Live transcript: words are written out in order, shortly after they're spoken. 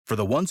For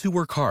the ones who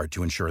work hard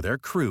to ensure their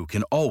crew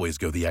can always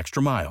go the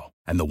extra mile,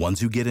 and the ones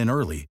who get in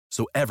early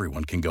so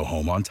everyone can go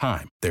home on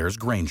time, there's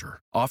Grainger,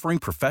 offering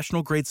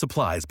professional-grade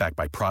supplies backed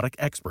by product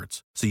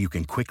experts so you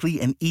can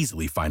quickly and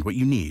easily find what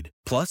you need.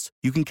 Plus,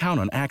 you can count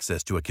on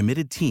access to a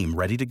committed team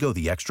ready to go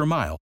the extra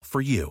mile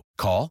for you.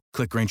 Call,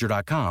 click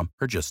Grainger.com,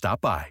 or just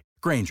stop by.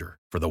 Grainger,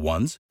 for the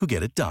ones who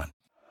get it done.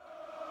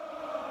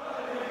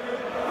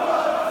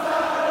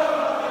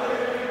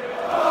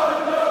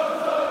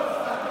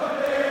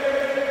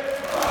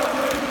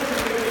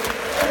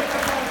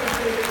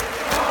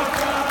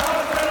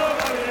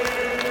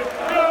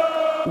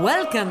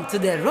 Welcome to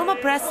the Roma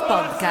Press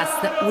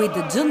Podcast with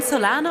John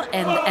Solano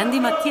and Andy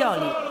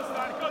Macchioli.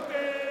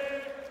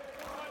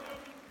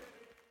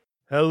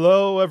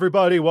 Hello,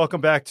 everybody. Welcome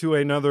back to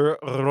another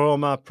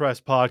Roma Press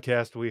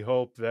Podcast. We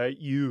hope that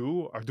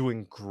you are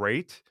doing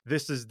great.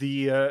 This is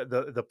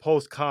the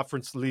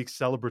post-conference league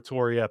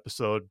celebratory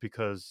episode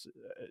because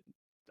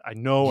I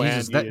know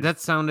Jesus, Andy that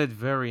sounded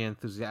very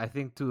enthusiastic. I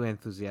think too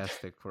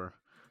enthusiastic for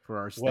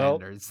our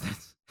standards.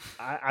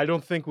 I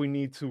don't think we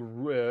need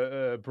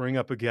to bring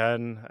up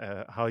again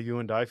how you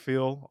and I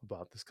feel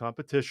about this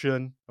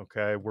competition.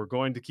 Okay, we're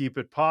going to keep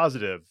it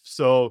positive.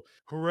 So,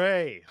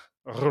 hooray!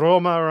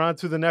 Roma are on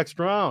to the next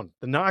round,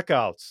 the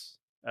knockouts.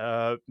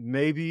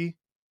 Maybe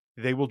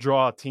they will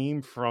draw a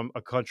team from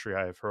a country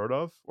I have heard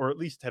of, or at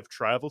least have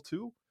traveled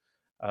to.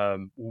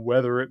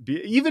 Whether it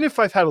be, even if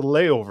I've had a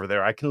layover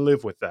there, I can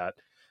live with that.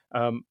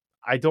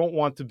 I don't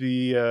want to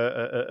be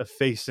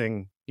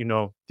facing,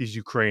 these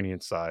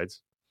Ukrainian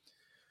sides.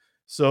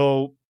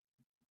 So,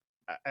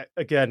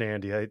 again,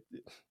 Andy,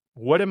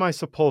 what am I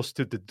supposed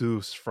to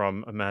deduce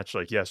from a match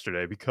like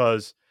yesterday?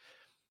 Because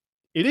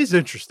it is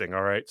interesting,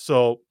 all right?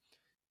 So,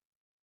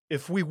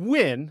 if we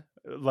win,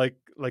 like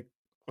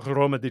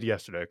Roma did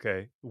yesterday,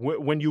 okay?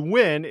 When you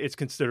win, it's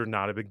considered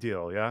not a big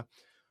deal, yeah?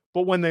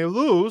 But when they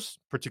lose,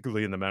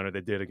 particularly in the manner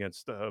they did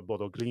against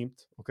Bodo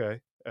Glimt,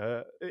 okay?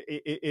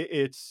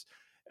 It's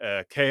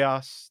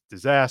chaos,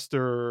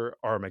 disaster,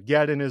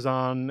 Armageddon is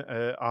on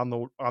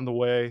the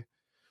way.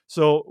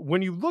 So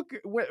when you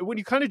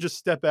kind of just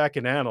step back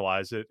and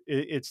analyze it,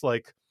 it's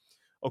like,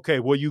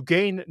 okay, well, you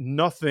gain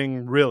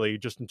nothing really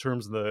just in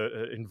terms of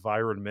the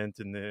environment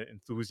and the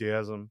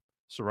enthusiasm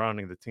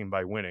surrounding the team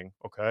by winning,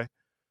 okay?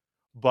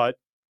 But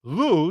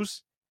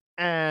lose,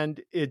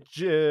 and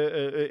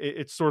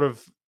it's sort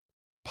of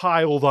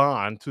piled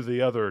on to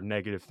the other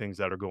negative things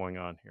that are going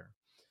on here.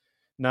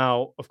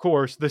 Now, of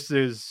course,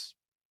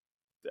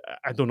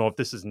 I don't know if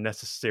this is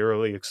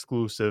necessarily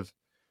exclusive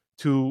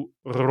to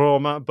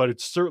Roma, but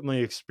it's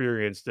certainly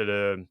experienced at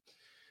a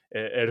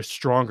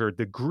stronger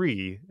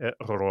degree at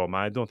Roma.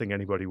 I don't think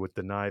anybody would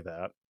deny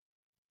that.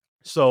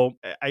 So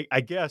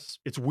I guess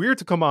it's weird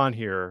to come on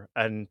here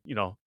and,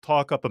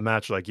 talk up a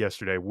match like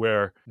yesterday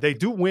where they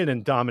do win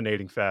in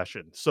dominating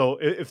fashion. So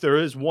if there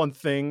is one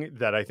thing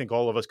that I think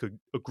all of us could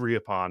agree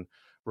upon,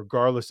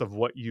 regardless of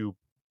what you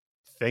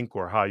think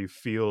or how you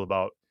feel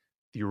about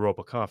the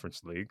Europa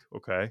Conference League,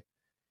 okay,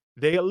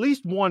 they at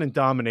least won in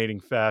dominating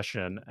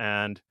fashion.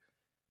 And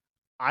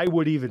I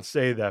would even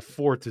say that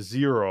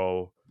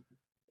 4-0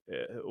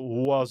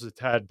 was a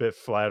tad bit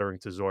flattering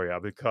to Zorya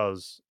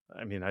because,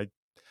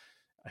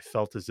 I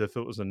felt as if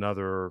it was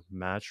another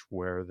match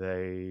where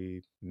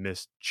they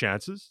missed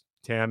chances.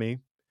 Tammy,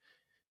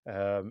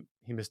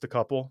 he missed a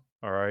couple.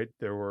 All right.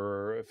 There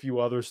were a few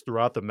others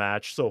throughout the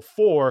match. So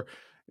 4,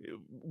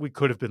 we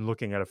could have been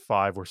looking at a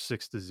 5 or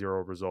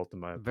 6-0 result, in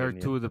my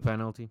opinion. Vertu, the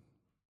penalty.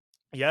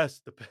 Yes,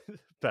 the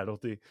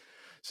penalty.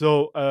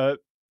 So,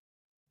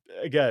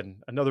 again,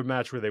 another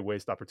match where they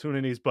waste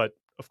opportunities, but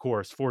of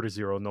course,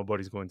 4-0,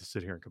 nobody's going to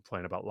sit here and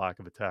complain about lack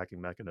of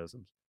attacking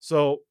mechanisms.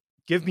 So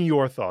give me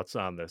your thoughts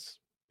on this,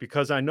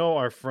 because I know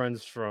our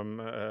friends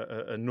from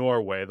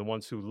Norway, the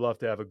ones who love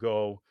to have a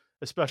go,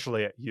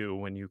 especially at you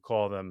when you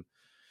call them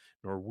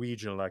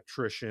Norwegian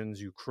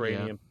electricians,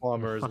 Ukrainian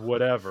plumbers,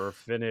 whatever,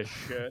 Finnish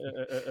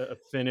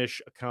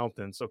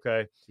accountants,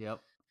 okay? Yep.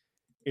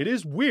 It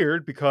is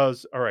weird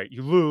because, all right,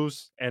 you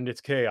lose and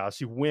it's chaos.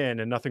 You win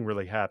and nothing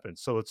really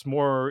happens. So it's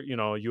more,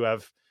 you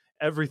have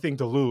everything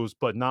to lose,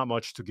 but not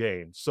much to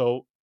gain.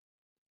 So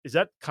is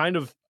that kind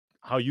of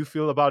how you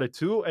feel about it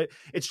too?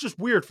 It's just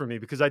weird for me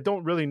because I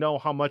don't really know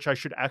how much I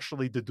should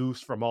actually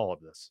deduce from all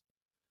of this.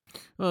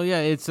 Well,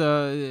 yeah, it's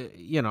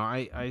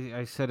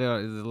I said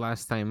the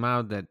last time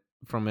out that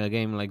from a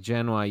game like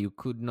Genoa, you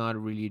could not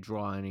really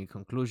draw any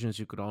conclusions.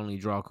 You could only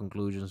draw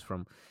conclusions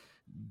from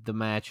the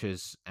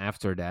matches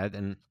after that,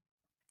 and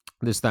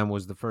this time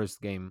was the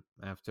first game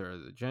after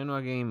the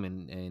Genoa game,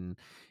 and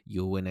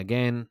you win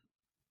again.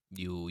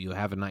 You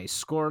have a nice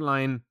score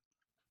line.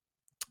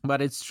 But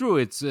it's true.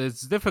 It's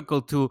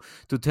difficult to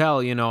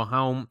tell.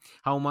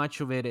 How much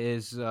of it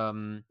is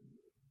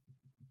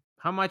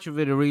how much of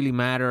it really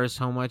matters.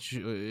 How much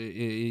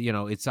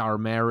it's our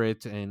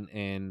merit,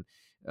 and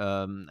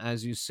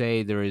as you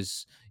say, there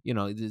is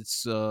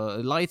it's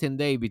light and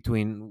day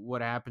between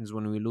what happens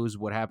when we lose,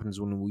 what happens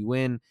when we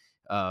win.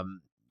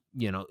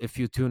 if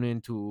you tune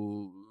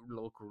into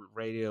local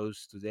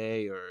radios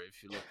today, or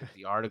if you look at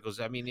the articles,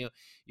 I mean,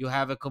 you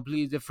have a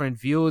completely different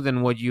view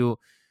than what you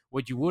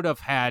would have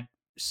had,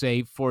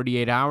 say,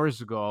 48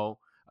 hours ago.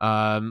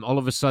 All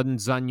of a sudden,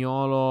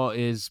 Zaniolo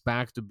is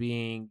back to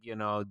being,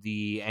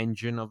 the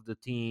engine of the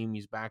team.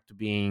 He's back to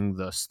being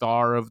the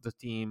star of the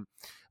team.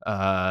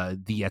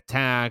 The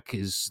attack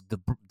is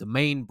the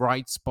main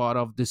bright spot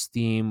of this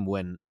team.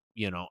 When,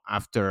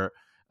 after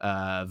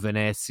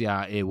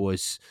Venezia, it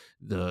was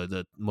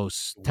the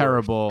most Worst.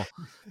 terrible,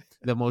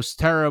 the most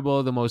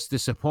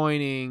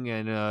disappointing,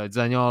 and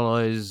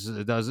Zaniolo is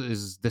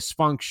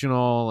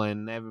dysfunctional,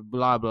 and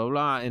blah blah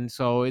blah. And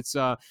so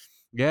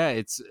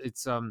yeah,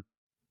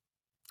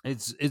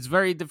 it's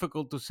very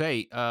difficult to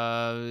say.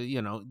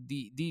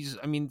 These,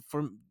 I mean,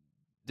 from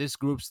this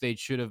group stage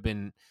should have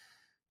been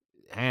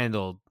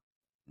handled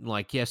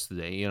like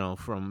yesterday.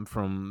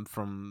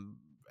 From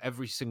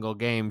every single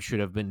game should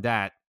have been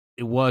that.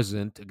 It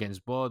wasn't.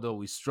 Against Bodo,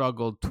 we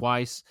struggled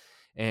twice,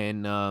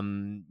 and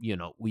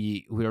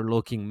we're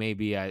looking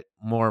maybe at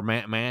more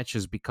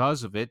matches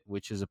because of it,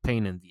 which is a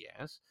pain in the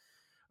ass.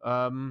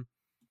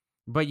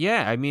 But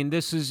yeah, I mean,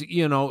 this is,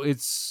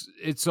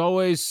 it's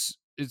always,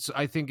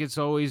 I think it's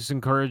always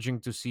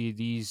encouraging to see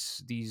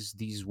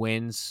these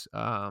wins,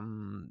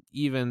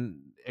 even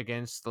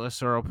against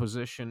lesser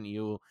opposition.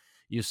 You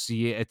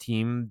see a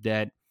team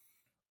that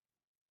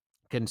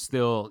can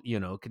still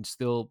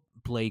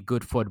play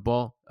good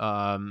football,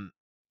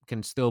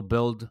 can still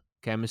build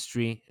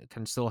chemistry,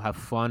 can still have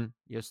fun.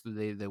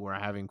 Yesterday they were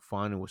having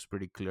fun. It was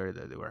pretty clear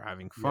that they were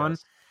having fun,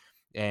 Yes.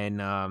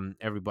 and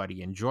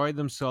everybody enjoyed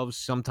themselves.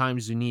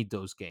 Sometimes you need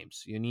those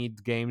games. You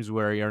need games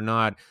where you're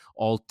not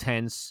all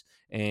tense,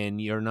 and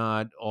you're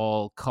not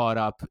all caught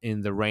up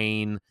in the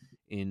rain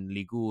in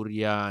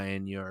Liguria,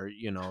 and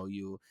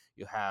you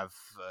have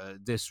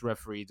this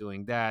referee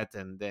doing that,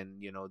 and then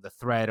the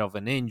threat of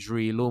an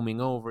injury looming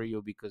over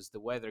you because the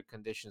weather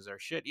conditions are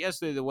shit.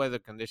 Yesterday the weather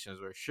conditions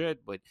were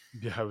shit, but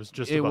Yeah, I was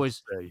just it about to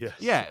was, say yes.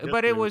 yeah,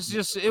 but Yesterday it was was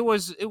much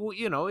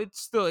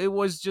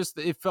just,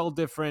 better. it felt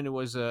different. It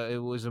was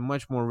a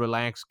much more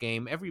relaxed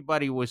game.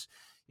 Everybody was,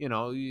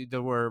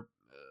 there were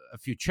a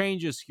few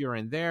changes here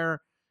and there,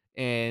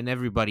 and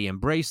everybody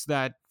embraced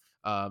that.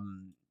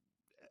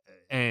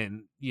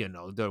 And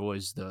there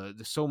was the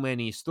so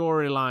many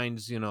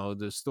storylines.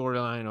 The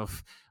storyline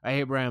of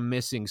Abraham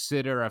missing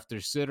sitter after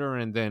sitter,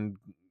 and then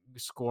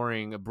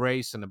scoring a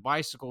brace and a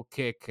bicycle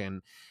kick,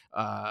 and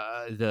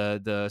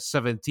the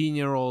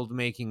 17-year-old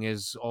making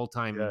his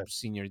all-time Yes.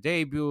 senior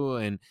debut.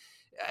 And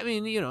I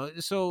mean,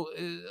 so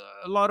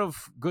a lot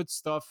of good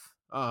stuff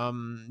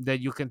that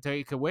you can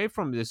take away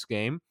from this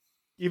game.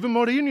 Even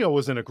Mourinho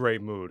was in a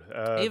great mood.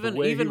 The even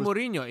way he even was,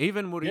 Mourinho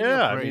even Mourinho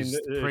yeah, I mean,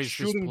 praised his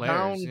shooting players.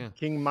 down Yeah,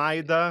 King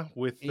Maida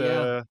with yeah,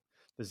 the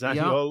yeah,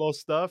 Zaniolo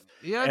stuff,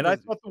 yeah. and I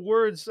thought the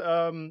words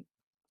after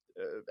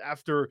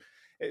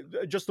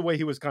just the way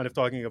he was kind of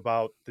talking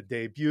about the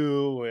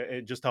debut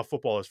and just how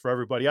football is for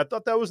everybody. I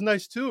thought that was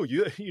nice too.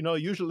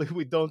 Usually Oh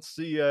we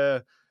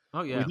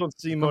yeah. don't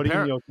see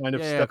Compare Mourinho kind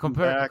of Yeah, yeah, stepping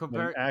compare back and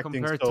compare acting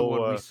compared to so.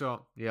 what we saw.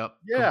 Yeah.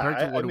 Yeah, Compared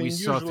to I what we mean,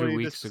 saw three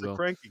usually this weeks is a ago.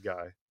 cranky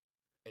guy.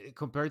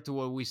 Compared to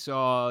what we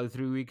saw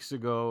 3 weeks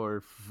ago,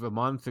 or a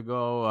month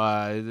ago,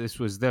 this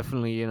was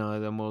definitely,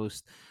 the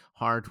most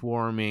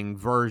heartwarming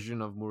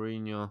version of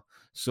Mourinho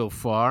so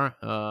far.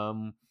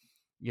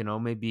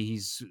 Maybe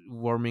he's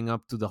warming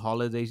up to the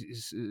holiday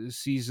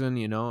season,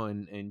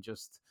 and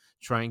just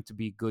trying to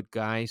be a good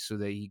guy so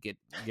that he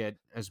get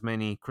as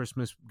many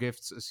Christmas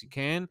gifts as he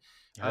can.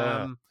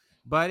 Yeah,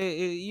 But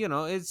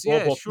it's,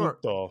 yeah, Bobo sure.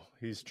 Tutto.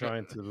 He's Uh,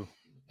 trying to.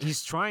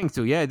 He's trying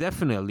to, yeah,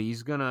 definitely.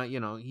 He's gonna,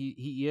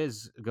 he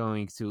is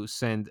going to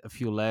send a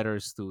few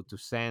letters to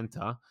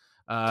Santa.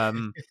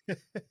 Um,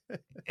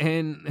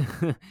 and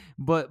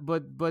but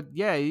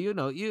yeah,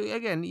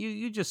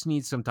 you just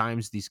need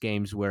sometimes these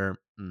games where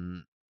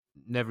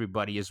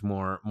everybody is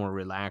more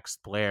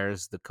relaxed.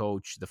 Players, the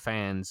coach, the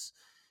fans,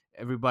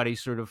 everybody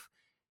sort of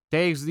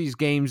takes these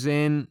games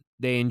in.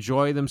 They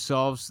enjoy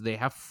themselves, they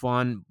have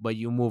fun, but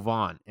you move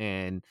on.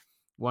 And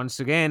once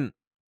again,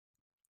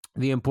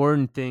 the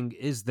important thing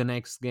is the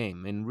next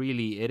game, and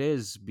really it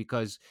is,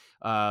 because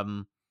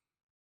um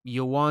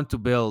you want to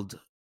build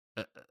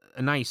a,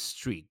 a nice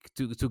streak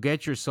to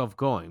get yourself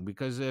going.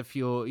 Because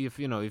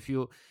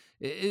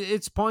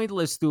it's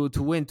pointless to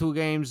win 2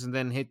 games and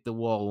then hit the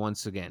wall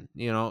once again.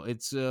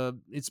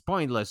 It's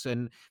pointless.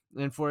 And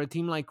for a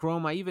team like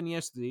Roma, even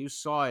yesterday you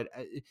saw it,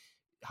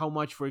 how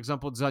much, for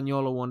example,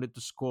 Zaniolo wanted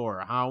to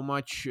score, how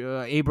much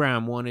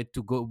Abraham wanted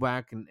to go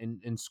back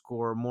and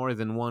score more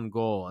than one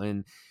goal,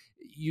 and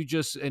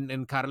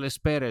and Carles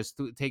Perez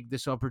to take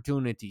this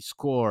opportunity,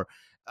 score.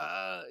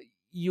 uh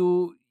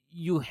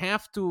you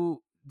have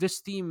to, this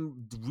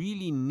team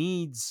really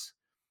needs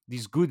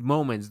these good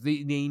moments.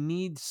 They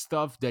need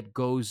stuff that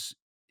goes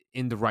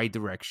in the right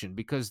direction,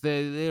 because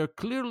they're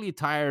clearly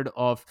tired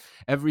of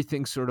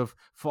everything sort of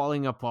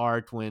falling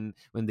apart when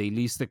they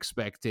least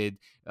expected,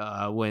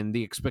 when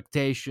the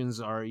expectations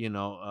are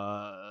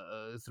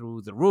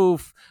through the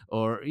roof,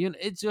 or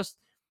it's just,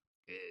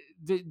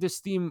 this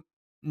team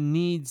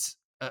needs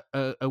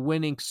a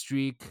winning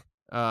streak,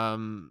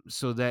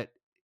 so that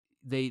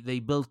they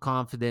build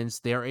confidence.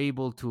 They're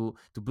able to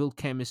build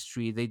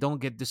chemistry. They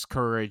don't get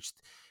discouraged,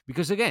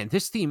 because again,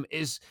 this team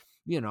is,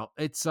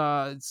 it's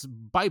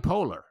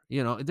bipolar.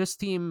 This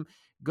team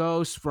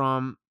goes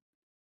from,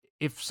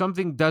 if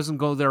something doesn't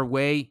go their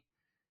way,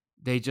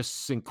 they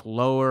just sink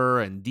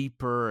lower and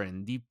deeper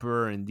and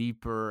deeper and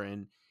deeper.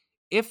 And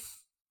if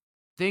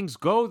things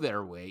go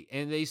their way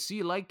and they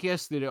see, like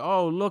yesterday,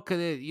 oh, look at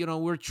it,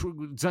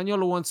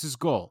 Zaniolo wants his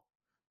goal,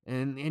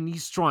 and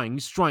he's trying,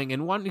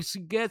 and once he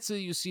gets it,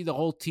 you see the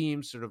whole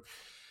team sort of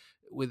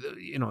with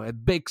a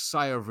big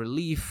sigh of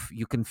relief.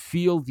 You can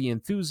feel the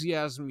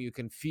enthusiasm, you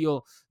can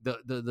feel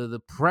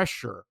the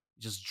pressure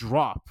just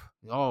drop.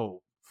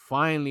 Oh,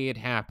 finally it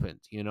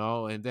happened.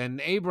 And then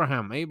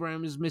Abraham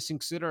is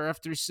missing sitter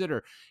after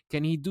sitter.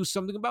 Can he do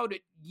something about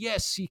it?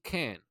 Yes, he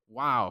can.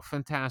 Wow,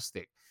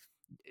 fantastic.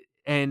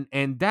 And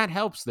that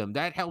helps them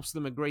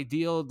a great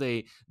deal.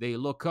 They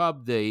look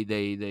up,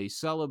 they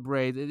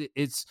celebrate.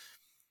 It's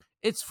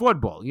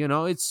football,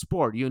 it's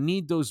sport. You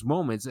need those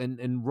moments,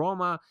 and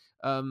Roma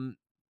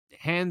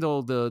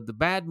handle the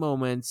bad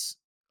moments.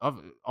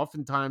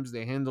 Oftentimes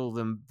they handle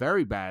them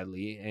very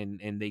badly,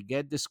 and they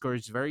get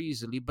discouraged very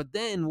easily. But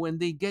then when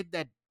they get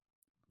that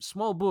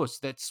small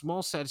boost, that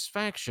small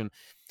satisfaction,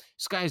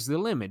 sky's the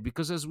limit.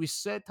 Because as we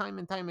said time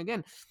and time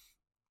again,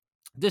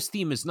 this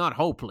team is not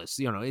hopeless.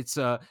 It's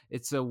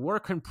a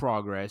work in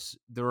progress.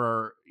 There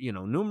are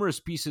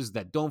numerous pieces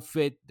that don't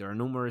fit. There are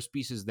numerous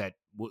pieces that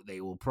they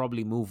will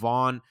probably move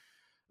on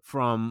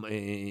from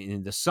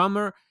in the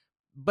summer.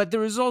 But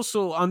there is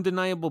also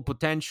undeniable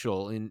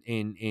potential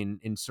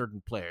in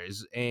certain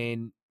players,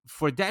 and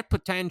for that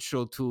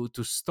potential to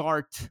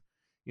start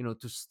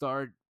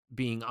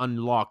being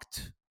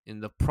unlocked in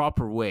the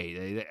proper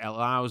way that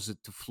allows it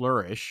to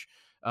flourish,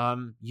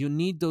 you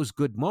need those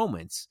good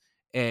moments.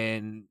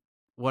 And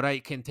what I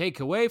can take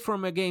away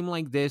from a game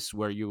like this,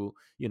 where you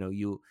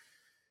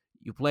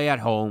play at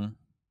home,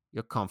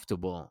 you're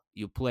comfortable,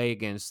 you play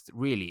against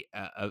really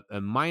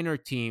a minor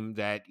team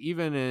that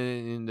even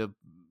in the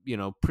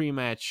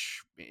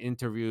pre-match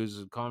interviews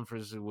and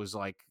conferences, it was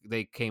like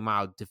they came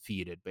out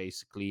defeated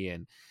basically,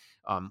 and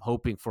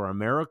hoping for a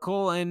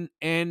miracle,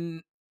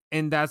 and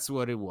that's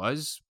what it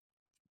was.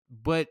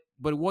 But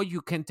what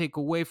you can take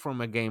away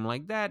from a game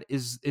like that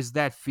is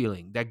that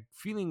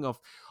feeling of,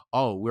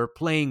 oh, we're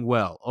playing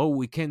well, oh,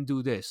 we can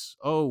do this,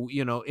 oh,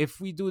 if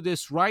we do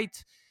this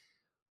right,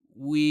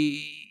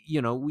 we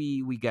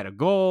get a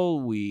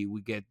goal,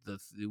 we get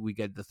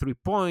the 3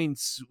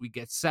 points, we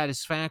get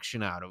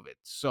satisfaction out of it.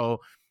 So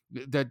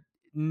that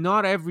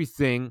not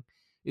everything,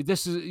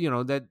 this is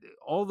that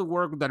all the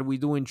work that we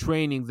do in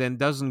training then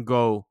doesn't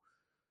go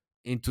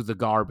into the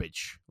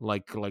garbage,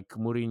 like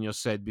Mourinho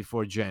said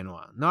before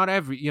Genoa. Not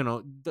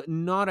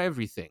not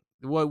everything.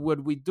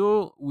 What we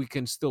do, we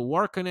can still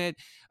work on it.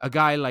 A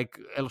guy like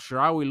El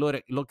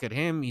Shaarawy, look at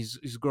him. He's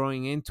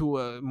growing into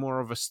a more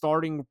of a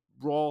starting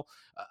role.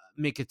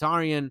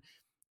 Mkhitaryan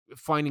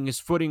finding his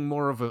footing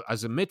more of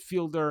as a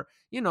midfielder.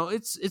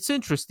 It's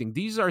interesting.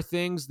 These are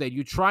things that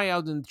you try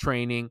out in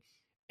training,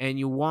 and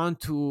you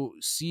want to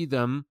see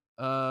them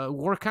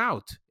work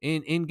out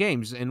in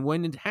games. And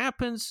when it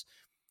happens,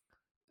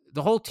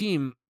 the whole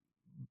team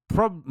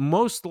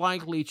most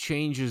likely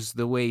changes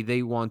the way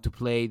they want to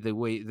play, the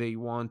way they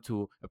want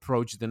to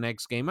approach the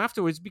next game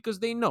afterwards, because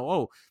they know,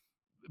 oh,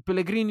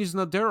 Pellegrini is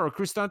not there or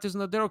Cristante is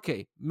not there.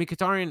 Okay,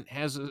 Mkhitaryan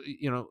has,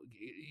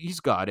 he's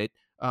got it.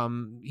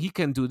 He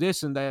can do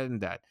this and that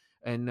and that.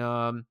 And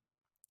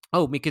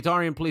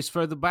Mkhitaryan plays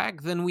further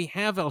back, then we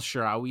have El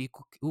Shaarawy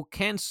who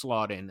can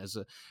slot in as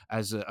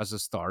a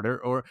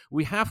starter, or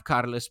we have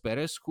Carles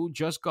Perez who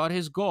just got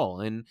his goal,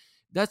 and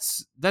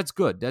that's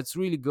good. That's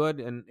really good.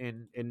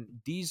 And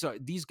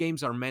these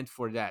games are meant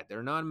for that.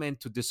 They're not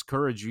meant to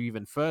discourage you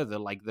even further,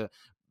 like the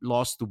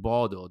loss to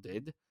Bodo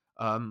did.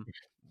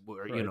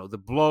 Where Right. the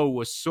blow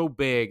was so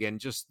big, and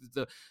just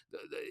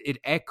it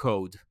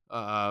echoed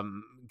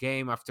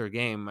game after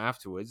game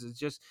afterwards. It's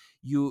just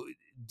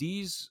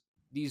these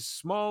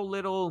small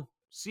little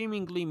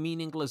seemingly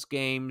meaningless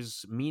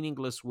games,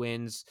 meaningless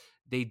wins,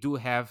 they do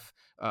have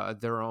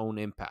their own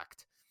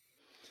impact.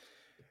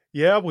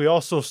 Yeah, we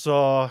also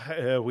saw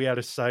we had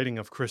a sighting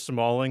of Chris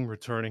Smalling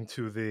returning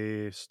to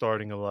the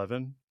starting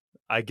 11.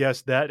 I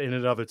guess that in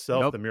and of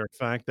itself, Yep. the mere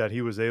fact that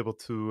he was able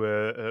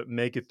to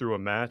make it through a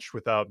match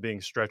without being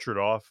stretchered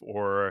off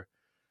or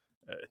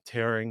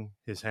tearing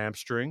his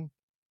hamstring,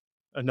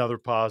 another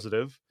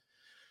positive.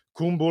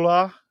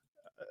 Kumbula,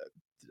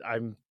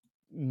 I'm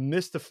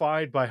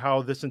mystified by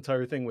how this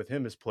entire thing with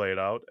him is played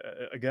out.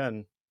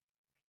 Again,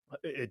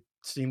 it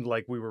seemed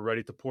like we were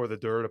ready to pour the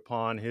dirt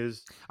upon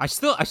his. I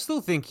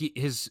still think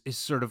his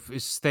sort of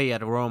his stay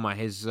at Roma,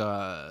 his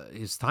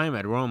time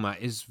at Roma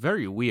is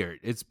very weird.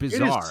 It's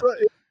bizarre.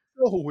 It's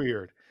so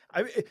weird.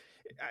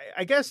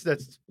 I guess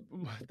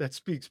that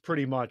speaks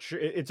pretty much.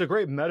 It's a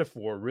great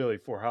metaphor, really,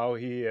 for how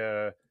he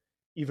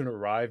even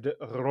arrived at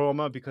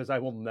Roma, because I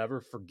will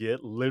never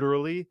forget,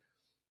 literally,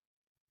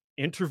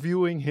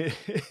 interviewing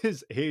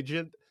his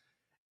agent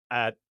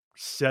at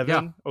Yeah,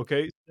 7,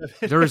 okay?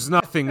 there's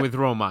nothing with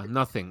Roma.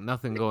 Nothing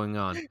going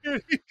on.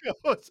 And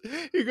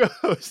he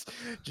goes,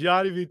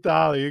 Gianni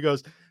Vitali, he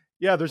goes,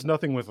 yeah, there's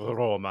nothing with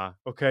Roma,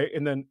 okay?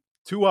 And then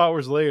 2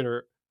 hours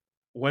later,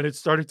 when it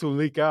started to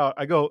leak out,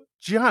 I go,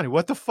 Gianni,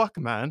 what the fuck,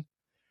 man?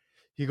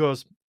 He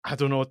goes, I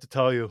don't know what to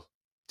tell you.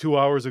 2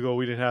 hours ago,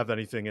 we didn't have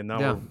anything, and now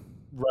Yeah.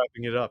 we're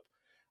wrapping it up.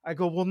 I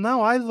go, well,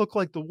 now I look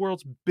like the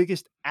world's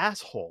biggest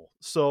asshole.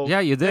 So Yeah,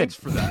 you did. thanks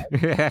for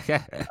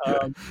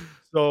that.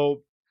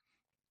 So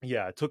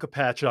yeah, I took a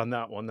patch on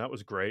that one. That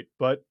was great.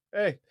 But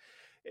hey,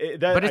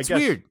 But I it's guess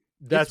weird.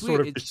 that It's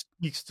sort weird. of just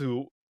speaks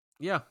to,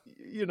 Yeah.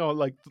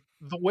 like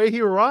the way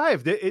he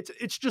arrived.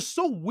 It's just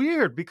so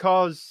weird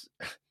because,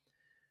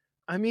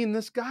 I mean,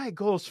 this guy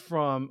goes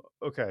from,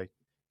 okay,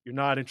 you're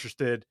not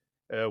interested.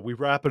 We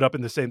wrap it up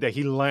in the same day.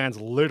 He lands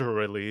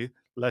literally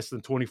less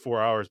than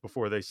 24 hours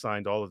before they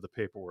signed all of the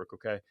paperwork.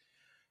 Okay.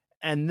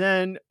 And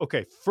then,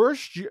 okay,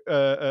 first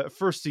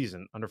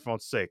season under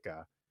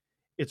Fonseca,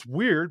 it's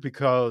weird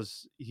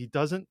because he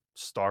doesn't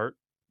start.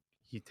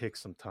 He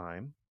takes some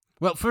time.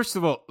 Well, first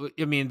of all,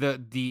 I mean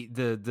the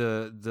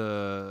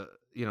the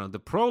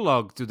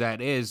prologue to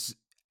that is,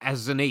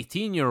 as an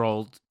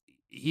 18-year-old,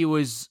 he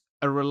was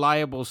a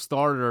reliable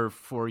starter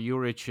for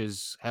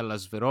Juric's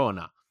Hellas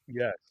Verona,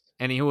 Yes.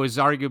 and he was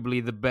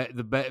arguably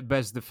the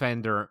best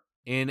defender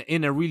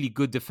in a really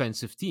good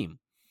defensive team.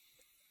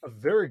 A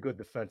very good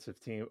defensive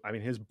team. I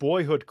mean, his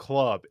boyhood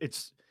club,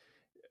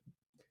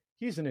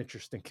 he's an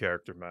interesting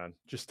character, man.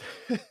 Just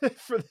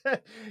for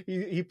that,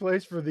 he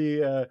plays for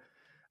the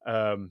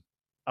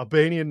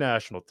Albanian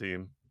national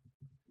team.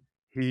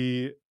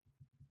 He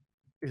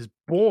is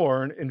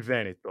born in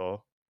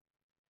Veneto,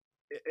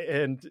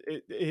 and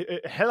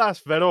Hellas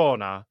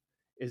Verona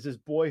is his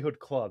boyhood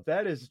club.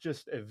 That is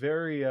just a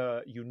very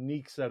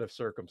unique set of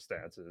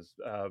circumstances.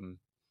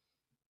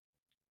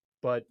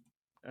 But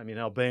I mean,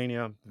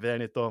 Albania,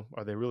 Veneto,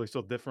 are they really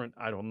so different?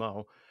 I don't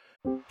know.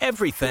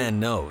 Every fan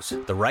knows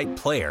the right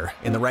player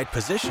in the right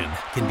position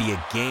can be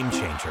a game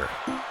changer.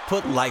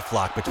 Put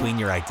LifeLock between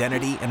your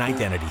identity and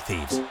identity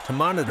thieves to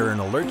monitor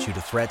and alert you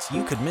to threats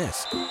you could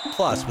miss.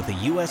 Plus, with a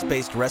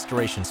U.S.-based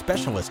restoration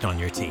specialist on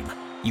your team,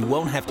 you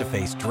won't have to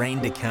face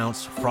drained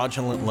accounts,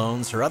 fraudulent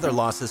loans, or other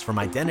losses from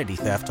identity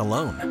theft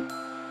alone.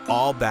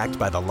 All backed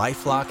by the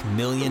LifeLock $1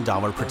 Million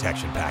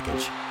Protection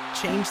Package.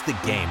 Change the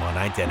game on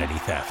identity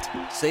theft.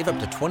 Save up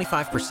to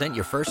 25%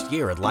 your first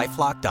year at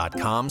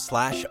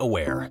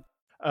LifeLock.com/aware.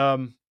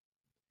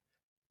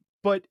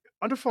 But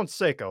under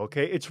Fonseca,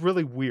 okay, it's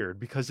really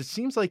weird because it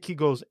seems like he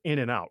goes in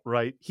and out,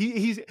 right?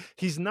 He's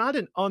not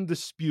an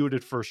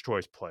undisputed first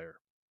choice player.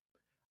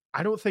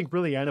 I don't think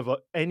really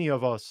any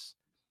of us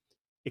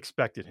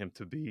expected him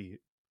to be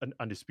an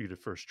undisputed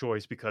first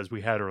choice because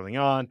we had early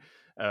on,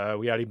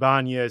 we had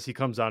Ibanez. He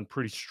comes on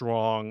pretty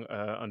strong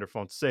under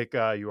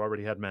Fonseca. You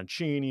already had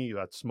Mancini. You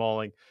had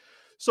Smalling.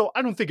 So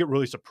I don't think it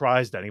really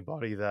surprised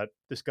anybody that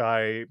this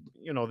guy,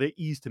 they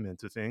eased him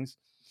into things.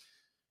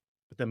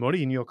 But then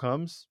Mourinho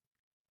comes.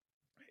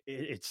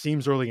 It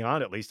seems early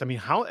on, at least. I mean,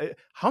 how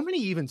many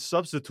even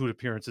substitute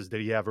appearances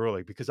did he have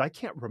early? Because I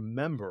can't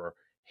remember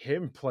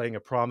him playing a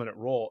prominent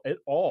role at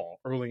all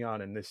early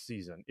on in this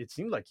season. It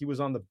seemed like he was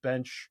on the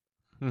bench.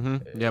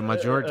 Yeah,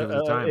 majority of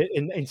the time.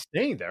 And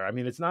staying there. I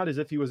mean, it's not as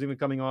if he was even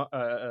coming on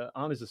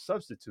as a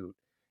substitute.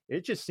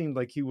 It just seemed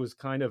like he was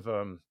kind of,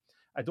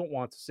 I don't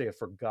want to say a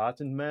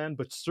forgotten man,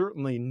 but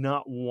certainly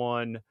not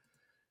one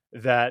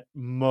that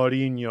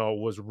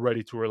Mourinho was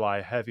ready to rely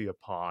heavy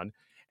upon.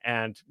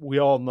 And we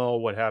all know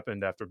what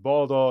happened after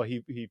Baldo.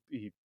 He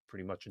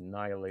pretty much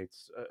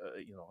annihilates,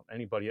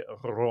 anybody at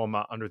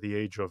Roma under the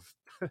age of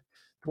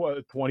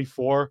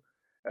 24,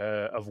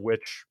 of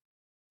which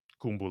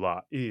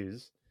Kumbula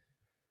is.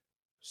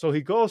 So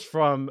he goes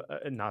from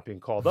not being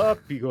called up,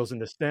 he goes in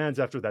the stands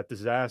after that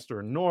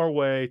disaster in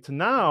Norway, to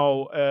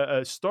now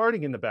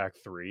starting in the back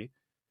three.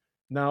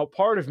 Now,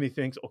 part of me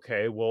thinks,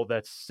 okay, well,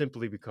 that's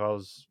simply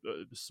because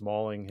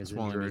Smalling has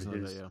injured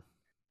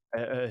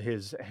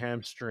his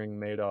hamstring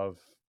made of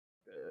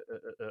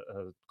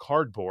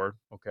cardboard,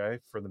 okay,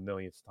 for the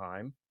millionth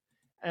time.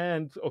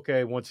 And,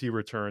 okay, once he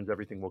returns,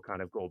 everything will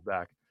kind of go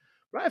back.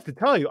 But I have to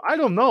tell you, I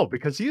don't know,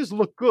 because he has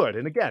looked good.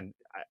 And again,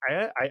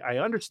 I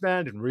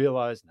understand and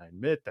realize and I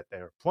admit that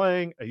they're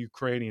playing a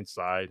Ukrainian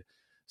side.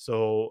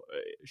 So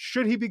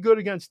should he be good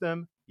against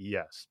them?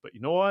 Yes. But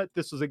you know what?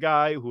 This was a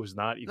guy who was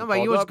not even No, but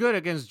he called was up. good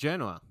against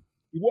Genoa.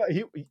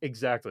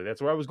 Exactly.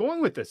 That's where I was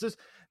going with this.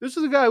 This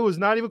is a guy who was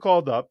not even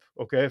called up,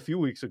 okay, a few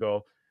weeks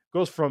ago.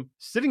 Goes from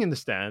sitting in the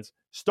stands,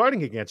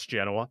 starting against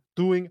Genoa,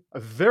 doing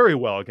very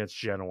well against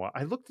Genoa.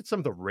 I looked at some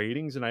of the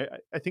ratings, and I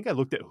think I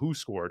looked at who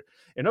scored.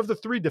 And of the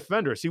three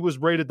defenders, he was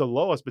rated the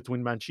lowest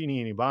between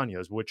Mancini and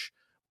Ibanez, which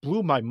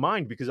blew my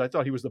mind because I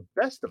thought he was the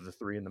best of the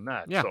three in the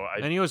match. Yeah, so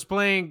and he was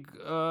playing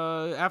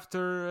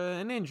after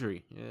an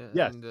injury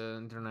Yes. in the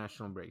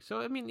international break. So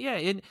I mean, yeah,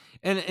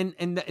 and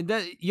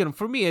that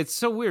for me, it's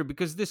so weird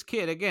because this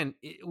kid, again,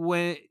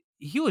 when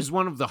he was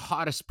one of the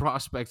hottest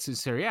prospects in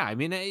Serie A. I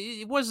mean,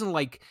 it wasn't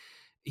like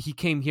he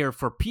came here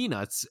for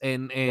peanuts,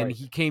 and Right.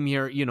 he came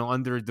here,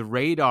 under the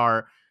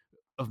radar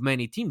of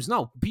many teams.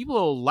 No,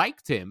 people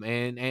liked him,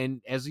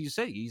 and as you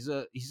say, he's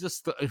a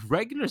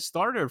regular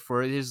starter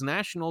for his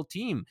national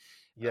team.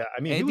 Yeah,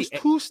 I mean, he Eddie, was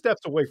 2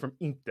 steps away from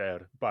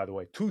Inter, by the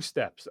way, 2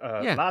 steps.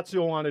 yeah,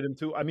 Lazio wanted him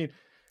to. I mean,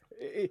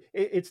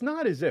 it's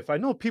not as if I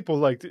know people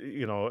like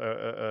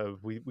to,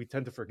 we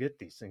tend to forget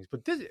these things,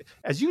 but this,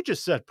 as you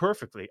just said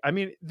perfectly, I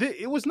mean,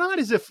 it was not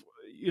as if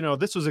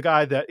this was a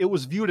guy that it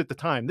was viewed at the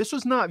time. This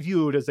was not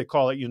viewed as they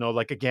call it,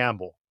 like a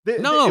gamble.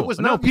 It was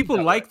no, not viewed people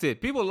that way. liked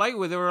it. People liked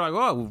it. They were like,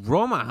 "Oh,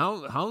 Roma!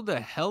 How the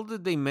hell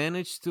did they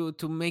manage to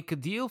make a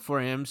deal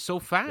for him so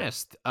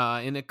fast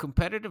in a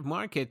competitive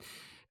market?"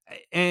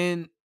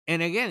 And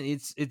again,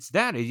 it's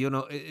that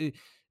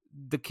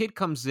the kid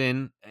comes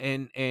in,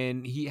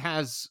 and he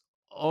has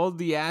all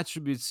the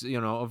attributes,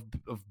 of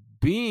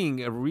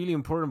being a really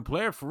important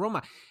player for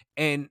Roma.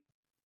 And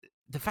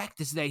the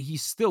fact is that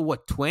he's still,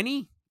 what,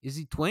 20? Is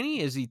he 20?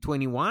 Is he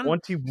 21?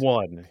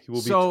 21. He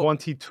will be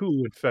 22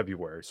 in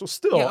February. So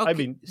still, Yeah, I okay,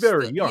 mean,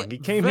 very still, young. yeah, He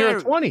came here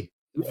at 20. As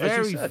you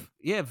very said.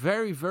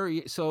 very,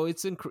 very. So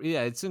it's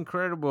it's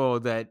incredible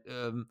that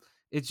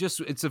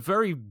it's a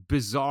very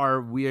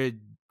bizarre, weird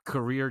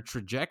career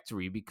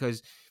trajectory,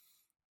 because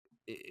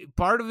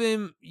part of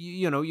him,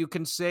 you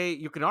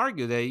can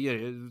argue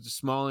that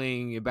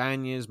Smalling,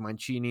 Ibanez,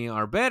 Mancini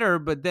are better,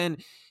 but then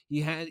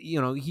he had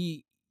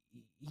he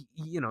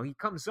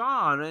comes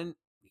on and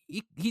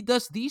he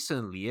does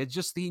decently. It's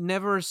just he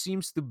never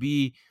seems to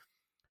be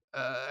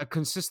a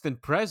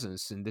consistent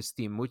presence in this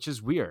team, which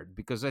is weird,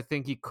 because I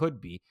think he could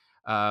be.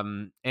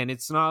 And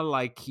it's not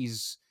like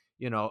he's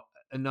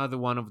another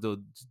one of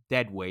the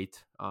dead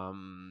weight,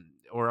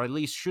 or at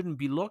least shouldn't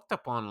be looked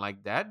upon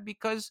like that,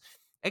 because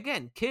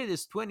again, kid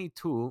is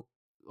 22,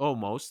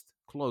 almost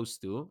close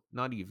to,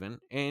 not even,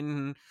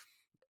 and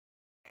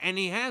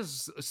he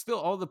has still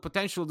all the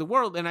potential of the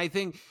world. And I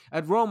think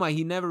at Roma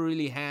he never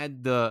really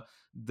had the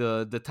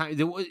time.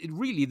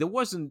 There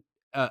wasn't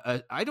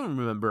I don't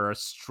remember a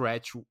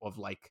stretch of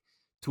like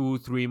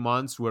 2-3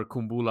 months where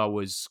Kumbula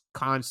was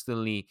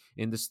constantly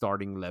in the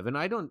starting 11.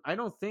 I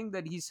don't think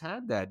that he's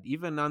had that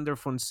even under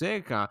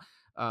Fonseca.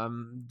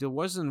 There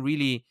wasn't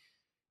really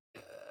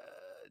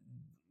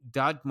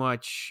that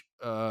much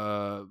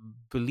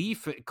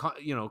belief,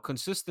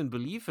 consistent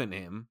belief in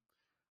him.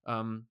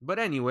 But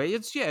anyway,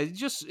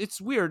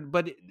 it's weird.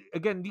 But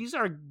again, these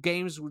are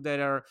games that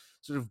are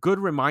sort of good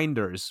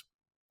reminders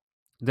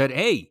that,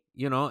 hey,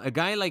 a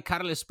guy like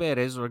Carles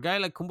Perez or a guy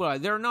like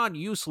Kumbula, they're not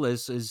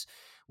useless as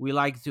we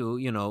like to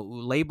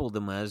label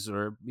them as,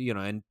 or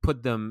and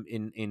put them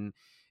in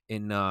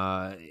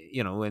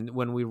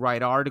when we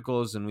write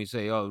articles and we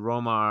say, oh,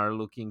 Roma are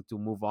looking to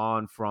move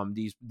on from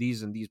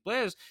these and these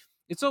players.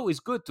 It's always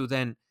good to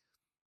then,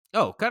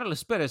 oh,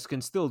 Carles Perez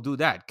can still do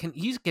that.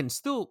 He can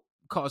still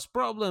cause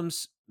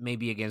problems,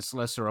 maybe against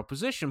lesser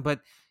opposition,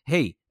 but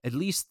hey, at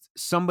least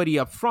somebody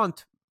up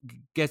front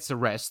gets a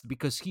rest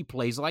because he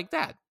plays like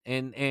that.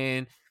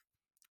 And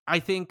I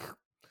think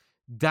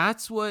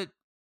that's also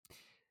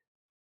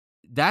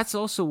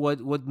what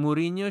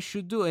Mourinho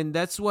should do. And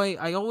that's why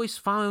I always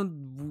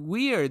found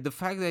weird the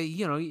fact that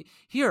he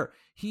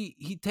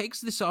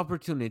takes this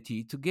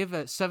opportunity to give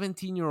a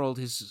 17-year-old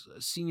his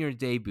senior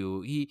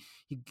debut. He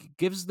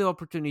gives the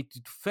opportunity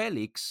to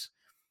Felix,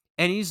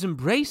 and he's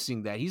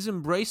embracing that. He's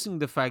embracing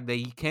the fact that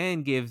he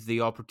can give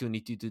the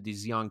opportunity to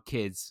these young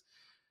kids.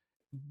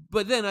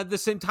 But then at the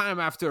same time,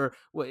 after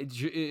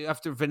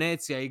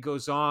Venezia, he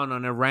goes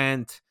on a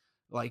rant,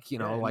 like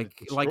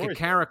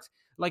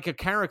a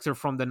character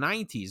from the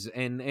 90s,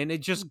 and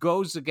it just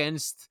goes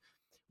against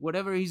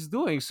whatever he's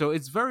doing. So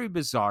it's very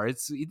bizarre.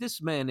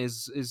 This man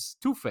is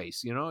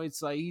Two-Face,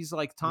 it's like he's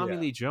like Tommy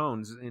Lee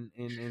Jones in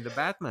the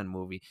Batman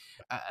movie.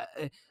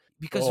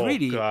 Because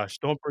really, gosh,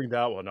 don't bring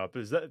that one up.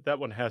 Is that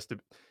one has to?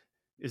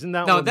 Isn't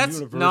that no? one That's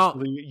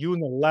universally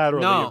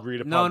unilaterally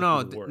agreed upon?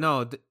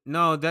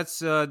 No.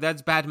 That's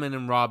Batman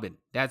and Robin.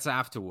 That's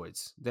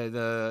afterwards.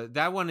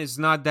 That one is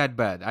not that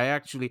bad. I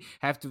actually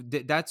have to.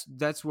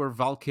 That's where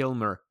Val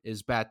Kilmer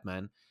is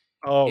Batman.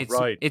 Oh,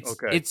 right.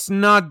 It's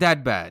not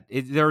that bad.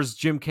 There's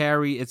Jim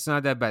Carrey. It's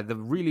not that bad. The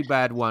really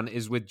bad one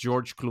is with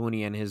George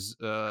Clooney and his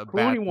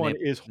Clooney one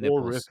is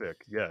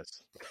horrific.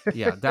 Yes.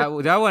 Yeah, that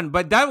one.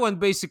 But that one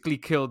basically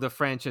killed the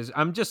franchise.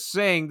 I'm just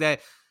saying that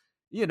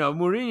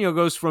Mourinho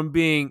goes from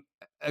being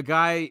a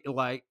guy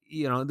like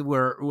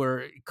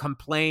where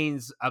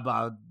complains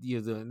about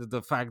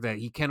the fact that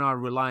he cannot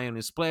rely on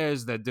his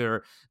players, that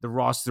the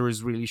roster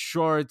is really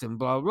short and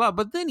blah blah.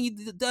 But then he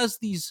does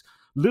these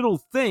little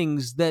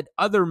things that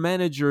other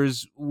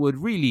managers would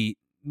really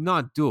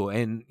not do,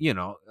 and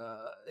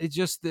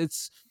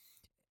it's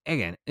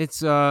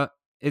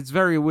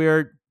very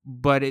weird.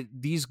 But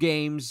these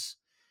games,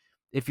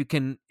 if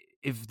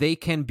they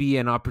can be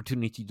an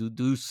opportunity to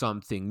do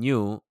something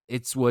new,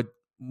 it's what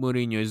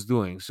Mourinho is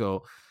doing.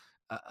 So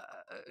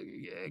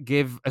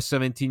give a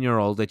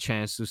 17-year-old a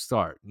chance to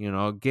start.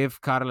 Give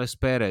Carles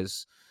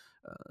Perez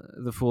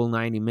the full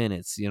 90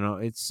 minutes.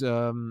 It's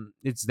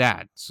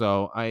that.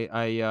 So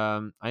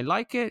I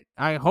like it.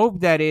 I hope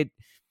that it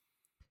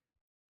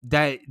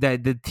that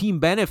the team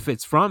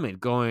benefits from it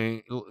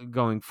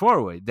going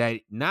forward.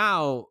 That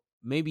now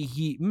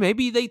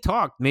maybe they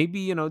talked,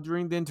 maybe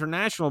during the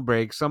international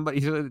break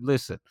somebody said,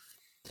 listen,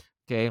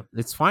 okay,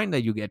 it's fine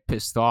that you get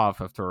pissed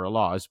off after a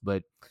loss,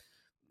 but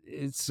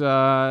it's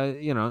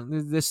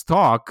this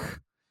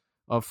talk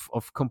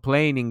of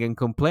complaining and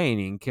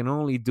complaining can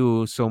only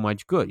do so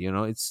much good.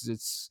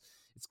 It's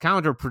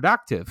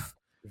counterproductive.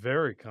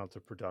 Very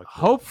counterproductive.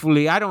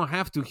 Hopefully I don't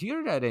have to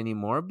hear that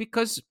anymore,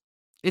 because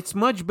it's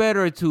much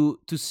better to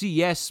see,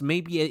 yes,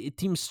 maybe a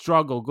team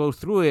struggle, go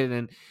through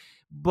it,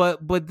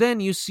 but then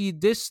you see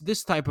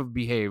this type of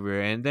behavior,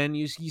 and then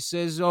he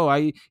says, oh,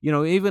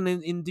 even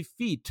in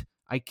defeat,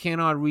 I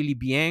cannot really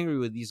be angry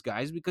with these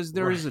guys, because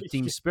there is a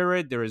team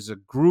spirit, there is a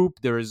group,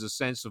 there is a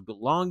sense of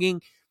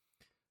belonging.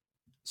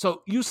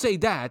 So you say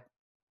that,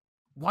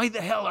 why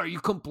the hell are you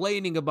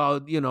complaining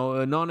about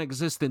a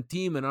non-existent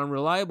team, an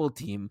unreliable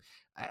team,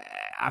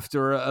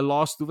 after a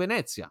loss to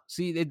Venezia?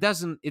 See, it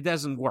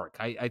doesn't work.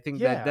 I think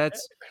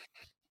that's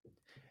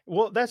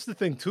well, that's the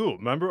thing too.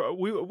 Remember,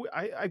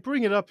 I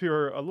bring it up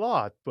here a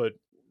lot, but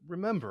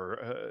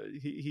remember,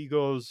 he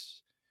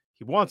goes,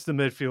 he wants the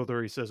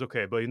midfielder. He says,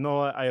 okay, but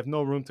what? I have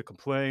no room to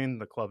complain.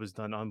 The club has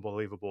done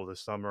unbelievable this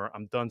summer.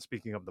 I'm done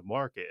speaking of the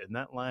market, and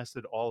that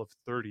lasted all of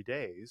 30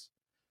 days.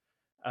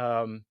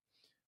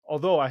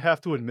 Although I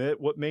have to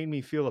admit, what made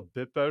me feel a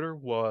bit better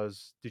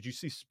was, did you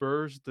see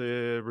Spurs,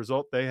 the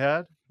result they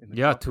had?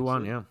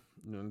 2-1, yeah.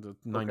 In the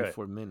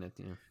 94th minute,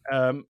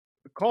 yeah.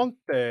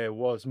 Conte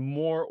was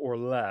more or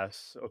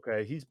less,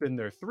 okay, he's been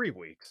there 3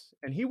 weeks,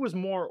 and he was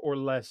more or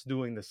less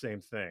doing the same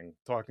thing,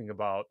 talking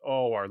about,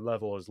 oh, our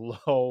level is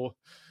low,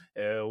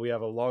 we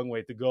have a long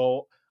way to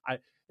go. I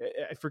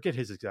forget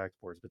his exact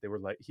words, but they were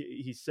like,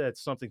 he said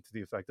something to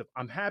the effect of,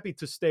 I'm happy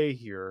to stay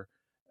here,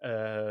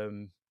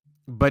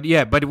 but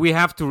we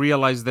have to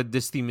realize that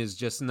this team is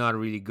just not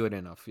really good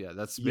enough. Yeah,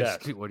 that's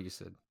basically what he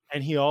said.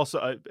 And he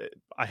also,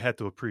 I had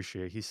to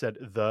appreciate, he said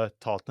the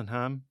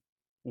Tottenham,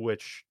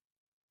 which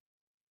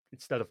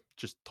instead of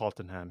just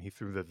Tottenham, he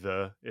threw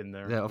the in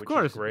there. Yeah, of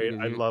course. Great.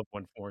 I love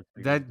when foreign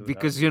that,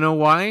 because that. You know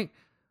why?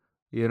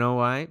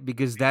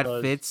 Because that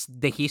fits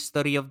the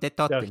history of the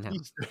Tottenham.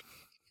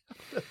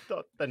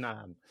 The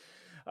Tottenham.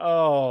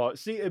 Oh,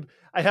 see,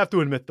 I have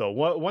to admit though,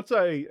 once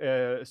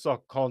I saw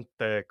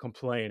Conte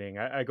complaining,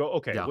 I go,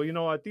 okay, well, you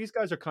know what? These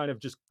guys are kind of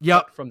just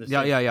cut from the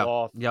same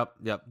cloth.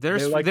 Yep.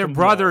 They're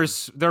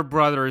brothers. They're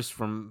brothers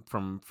from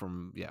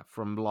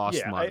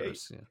lost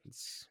mothers.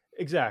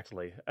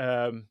 Exactly.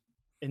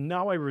 And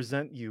now I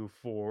resent you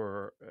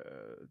for.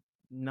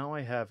 Now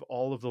I have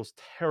all of those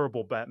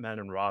terrible Batman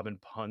and Robin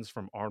puns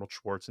from Arnold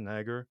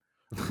Schwarzenegger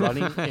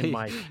running in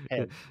my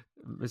head.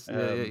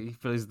 He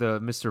plays the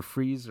Mr.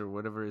 Freeze or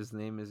whatever his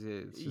name is.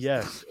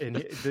 Yes, and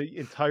the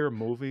entire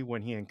movie,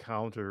 when he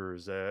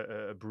encounters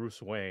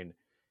Bruce Wayne,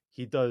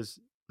 he does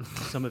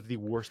some of the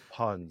worst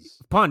puns.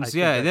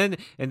 And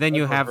then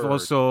you have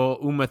also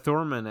Uma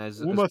Thurman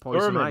as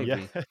Poison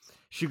Ivy. Yes.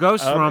 She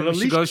goes from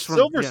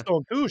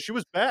Silverstone too. She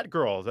was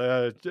Batgirl,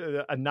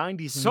 a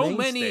 90s. So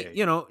mainstay.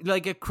 many,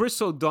 like a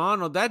Chris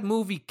O'Donnell. That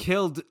movie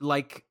killed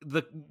like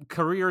the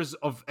careers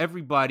of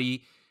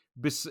everybody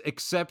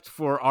except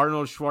for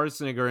Arnold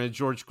Schwarzenegger and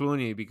George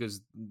Clooney,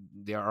 because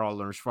they are all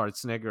Arnold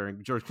Schwarzenegger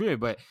and George Clooney.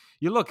 But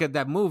you look at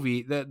that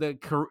movie, the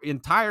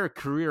entire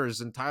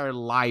careers, entire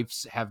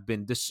lives have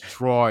been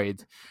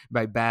destroyed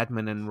by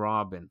Batman and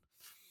Robin.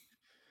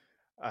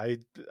 I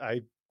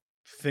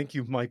think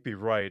you might be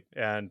right,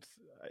 and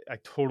I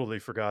totally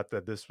forgot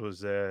that this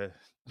was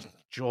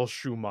Joel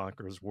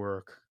Schumacher's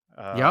work.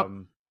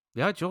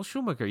 Yeah, Joel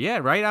Schumacher. Yeah,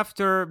 right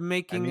after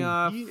making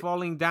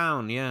Falling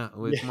Down,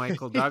 with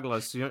Michael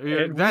Douglas. We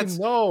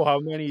know how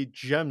many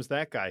gems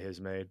that guy has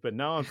made, but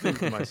now I'm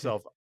thinking to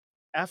myself,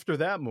 after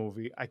that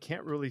movie, I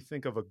can't really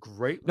think of a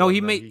great. No,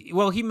 he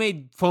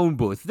made Phone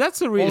Booth.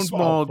 That's a really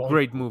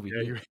great movie.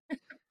 Yeah,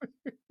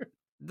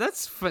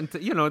 that's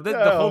fantastic.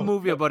 The whole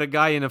movie about a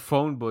guy in a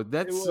phone booth.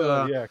 That's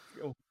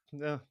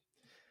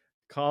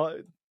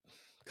Colin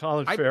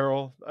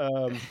Farrell.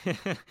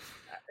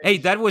 Hey,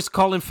 that was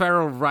Colin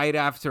Farrell right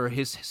after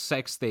his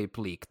sex tape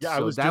leaked. Yeah,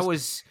 so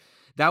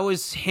that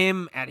was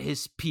him at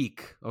his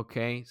peak.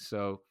 Okay,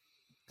 so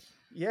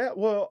yeah.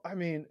 Well, I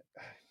mean,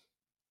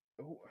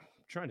 I'm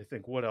trying to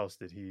think, what else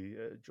did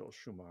Joel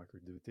Schumacher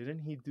do? Didn't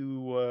he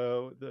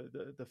do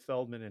the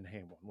Feldman and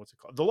Ham one? What's it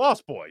called? The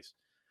Lost Boys.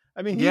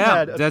 I mean, he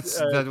had that was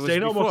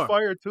St. Elmo's before.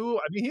 Fire too.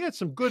 I mean, he had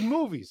some good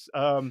movies.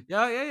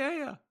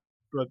 Yeah.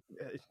 But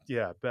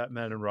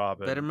Batman and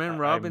Robin. Batman and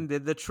Robin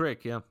did the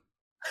trick. Yeah.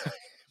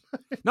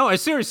 No,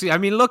 seriously. I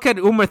mean, look at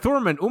Uma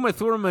Thurman. Uma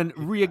Thurman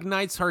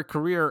reignites her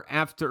career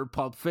after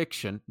Pulp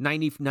Fiction,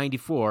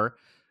 1994.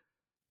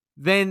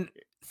 Then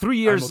 3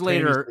 years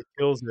later,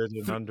 kills it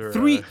in under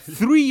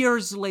 3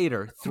 years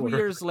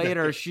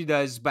later, she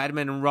does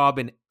Batman and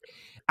Robin.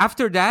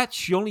 After that,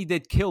 she only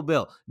did Kill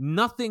Bill.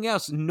 Nothing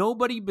else.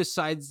 Nobody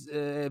besides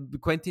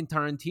Quentin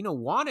Tarantino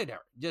wanted her.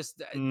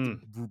 Just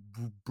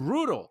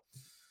brutal.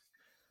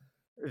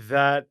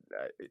 That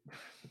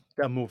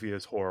movie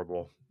is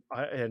horrible.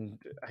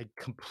 I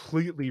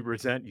completely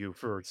resent you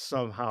for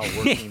somehow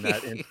working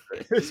that into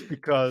this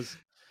because,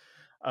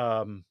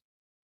 um,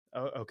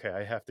 okay,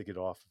 I have to get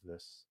off of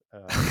this.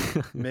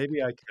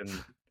 Maybe I can.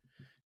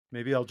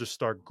 Maybe I'll just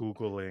start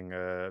Googling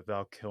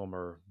Val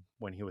Kilmer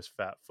when he was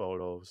fat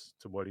photos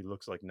to what he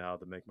looks like now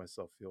to make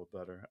myself feel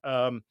better.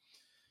 All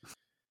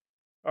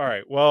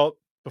right. Well,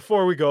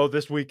 before we go,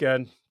 this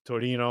weekend,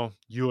 Torino,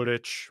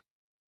 Juric,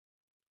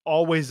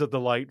 always a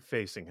delight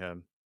facing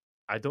him.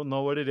 I don't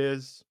know what it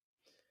is.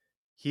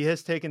 He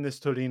has taken this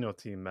Torino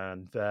team,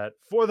 man, that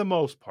for the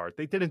most part,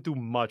 they didn't do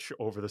much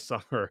over the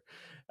summer.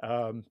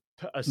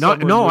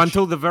 No,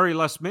 until the very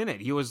last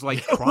minute. He was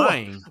like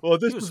crying. Well,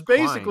 this was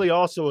basically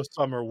also a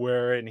summer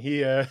wherein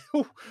he,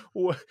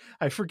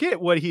 I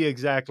forget what he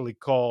exactly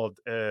called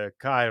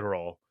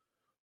Cairo,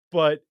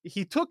 but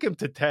he took him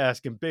to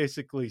task and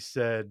basically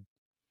said,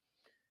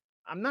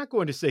 I'm not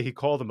going to say he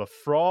called him a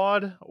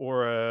fraud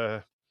or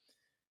a.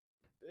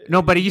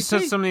 No, but he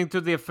said something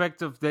to the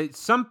effect of that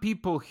some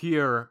people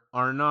here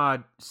are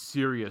not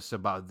serious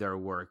about their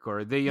work,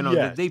 or they,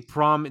 Yes.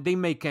 they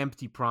make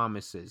empty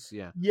promises.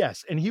 Yeah.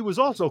 Yes, and he was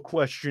also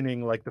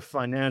questioning like the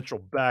financial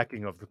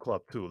backing of the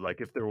club too, like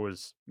if there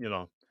was,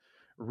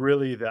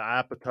 really the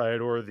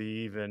appetite or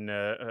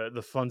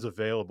the funds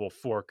available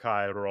for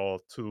Cairo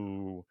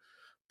to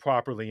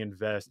properly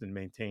invest and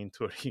maintain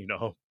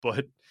Torino.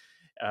 But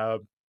I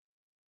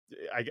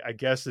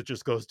guess it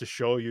just goes to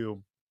show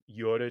you,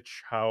 Juric,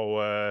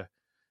 how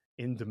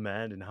in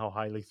demand and how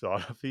highly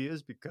thought of he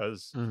is,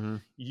 because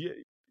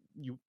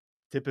you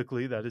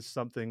typically that is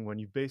something when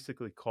you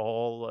basically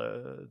call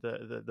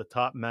the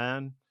top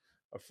man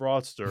a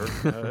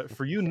fraudster.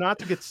 For you not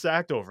to get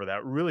sacked over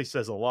that really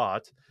says a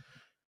lot.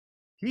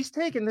 He's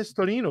taken this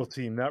Torino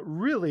team that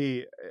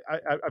really,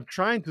 I'm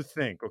trying to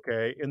think,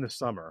 okay, in the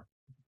summer,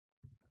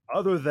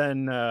 other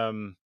than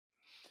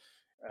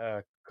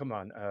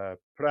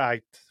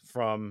Pride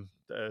from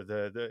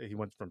he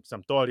went from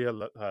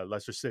Sampdoria,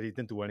 Leicester City,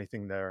 didn't do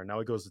anything there. Now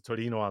he goes to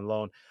Torino on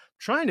loan.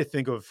 Trying to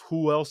think of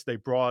who else they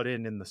brought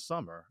in the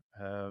summer.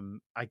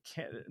 I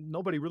can't.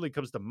 Nobody really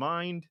comes to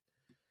mind.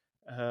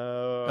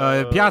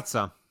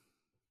 Piazza.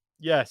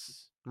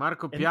 Yes,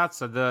 Marco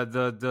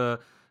Piazza.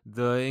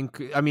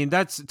 I mean,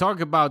 that's talk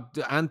about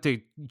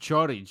Ante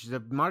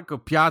Coric. Marco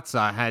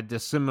Piazza had a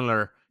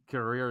similar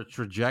career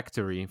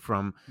trajectory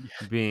from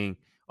being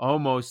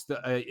almost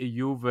a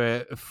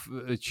Juve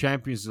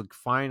Champions League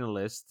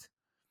finalist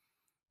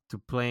to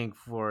playing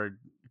for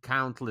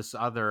countless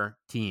other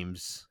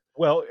teams.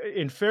 Well,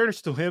 in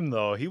fairness to him,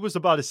 though, he was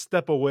about a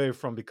step away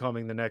from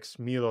becoming the next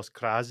Milos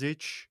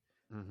Krasic,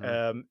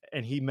 and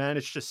he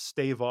managed to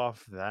stave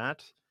off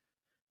that.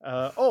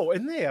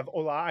 And they have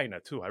Ola Aina,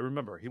 too. I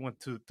remember he went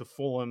to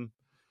Fulham.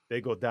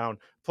 They go down.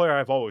 Player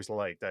I've always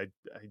liked. I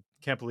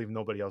can't believe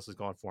nobody else has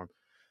gone for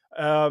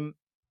him.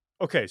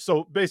 Okay,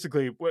 so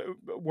basically,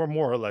 we're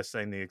more or less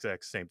saying the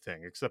exact same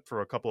thing, except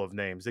for a couple of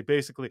names. They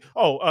basically,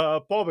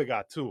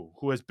 Pobega too,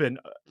 who has been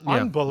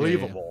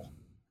unbelievable.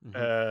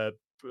 Yeah.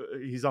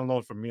 He's on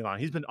loan from Milan.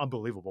 He's been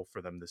unbelievable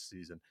for them this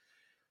season.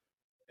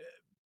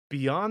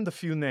 Beyond the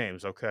few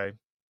names, okay,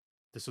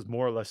 this was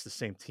more or less the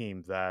same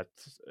team that,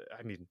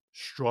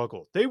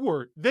 struggled. They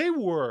were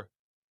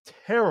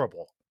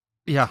terrible.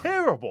 Yeah,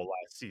 terrible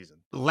last season.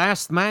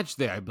 Last match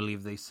day, I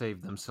believe they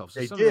saved themselves.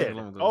 They did.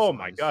 Oh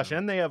my gosh!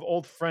 And they have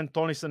old friend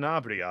Tony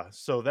Sanabria,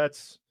 so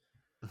that's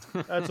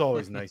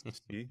always nice to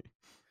see.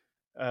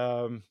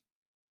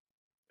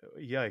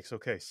 Yikes!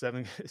 Okay,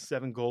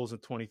 seven goals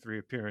and 23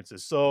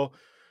 appearances. So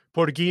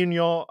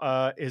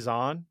Porginho is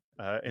on,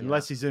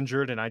 unless he's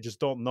injured, and I just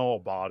don't know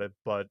about it.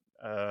 But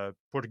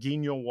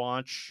Porginho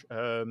watch.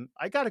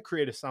 I got to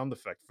create a sound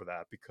effect for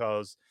that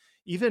because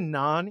even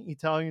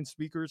non-Italian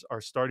speakers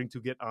are starting to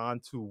get on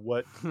to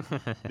what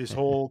this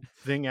whole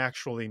thing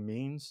actually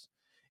means.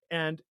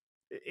 And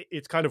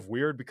it's kind of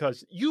weird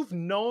because you've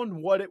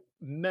known what it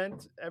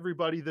meant,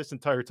 everybody, this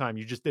entire time.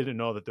 You just didn't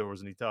know that there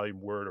was an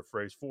Italian word or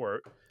phrase for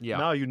it. Yeah.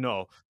 Now you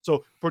know.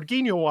 So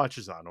Porginho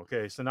watches on,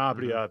 okay?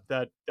 Sanabria,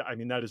 that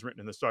is written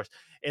in the stars.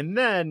 And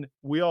then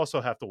we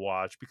also have to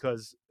watch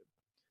because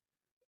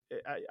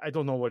I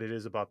don't know what it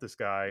is about this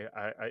guy.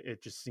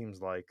 It just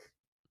seems like,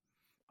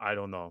 I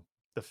don't know.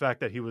 The fact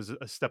that he was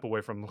a step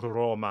away from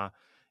Roma,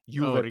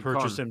 Juve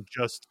purchased him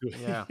just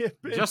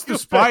to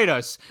spite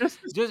us.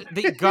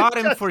 They got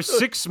him for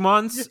 6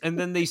 months and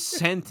then they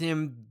sent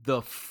him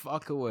the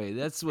fuck away.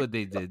 That's what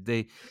they did.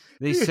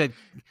 They said,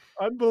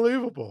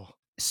 unbelievable.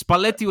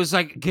 Spalletti was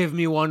like, give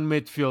me one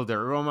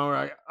midfielder. Roma were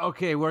like,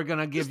 okay, we're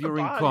gonna give you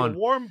Rincon. A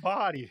warm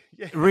body.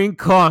 Yeah.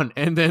 Rincon.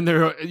 And then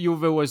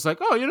Juve was like,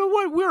 oh, you know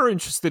what? We're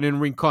interested in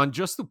Rincon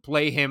just to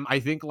play him, I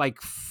think, like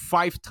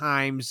 5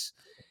 times.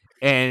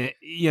 And,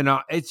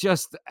 it's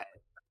just,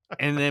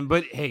 and then,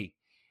 but hey,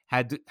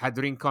 had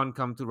Rincon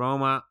come to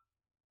Roma,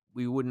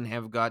 we wouldn't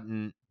have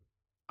gotten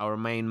our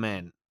main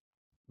man,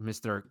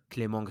 Mr.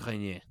 Clément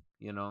Grenier,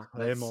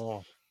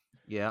 Clément.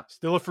 Yeah.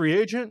 Still a free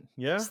agent?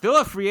 Yeah. Still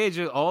a free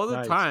agent all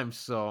the time.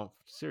 So,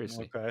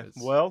 seriously. Okay.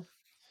 Well,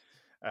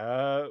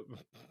 Uh,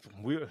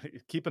 we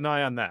keep an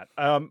eye on that.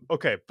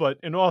 Okay, but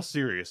in all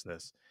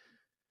seriousness,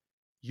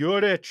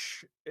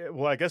 Juric,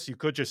 well, I guess you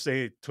could just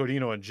say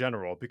Torino in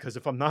general, because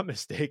if I'm not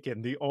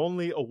mistaken, the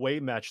only away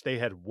match they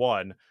had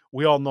won,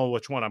 we all know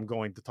which one I'm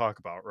going to talk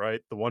about, right?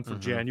 The one from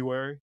Mm-hmm.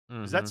 January.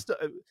 Because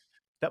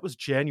that was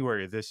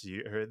January this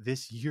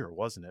year,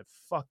 wasn't it?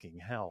 Fucking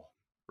hell,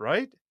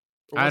 right?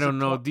 Or I was don't it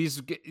know.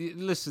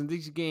 Listen,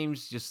 these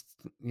games just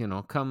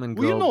come and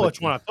Well, you go. know But which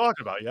one I'm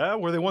talking about, yeah?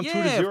 Where they won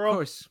yeah,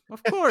 2-0?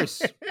 of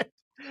course.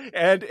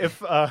 And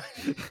if I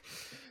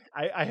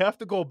have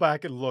to go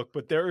back and look,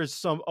 but there is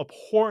some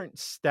abhorrent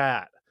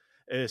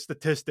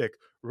statistic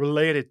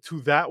related to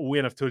that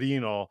win of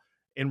Torino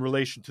in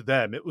relation to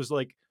them. It was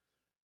like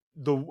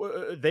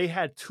they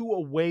had 2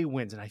 away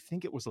wins, and I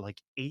think it was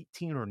like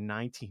 18 or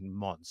 19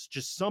 months,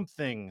 just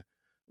something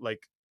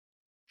like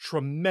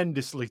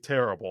tremendously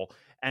terrible.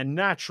 And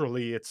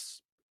naturally,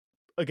 it's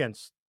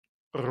against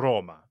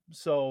Roma.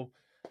 So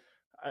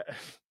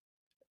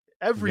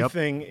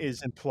everything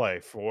is in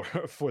play for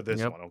this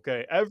Yep. one.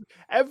 Okay,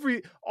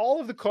 all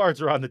of the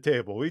cards are on the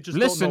table. We just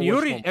Listen, don't know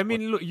which Juric. one. I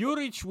mean, look,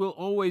 Juric will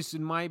always,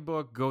 in my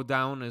book, go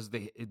down as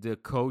the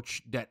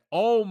coach that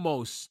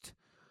almost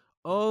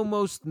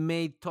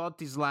made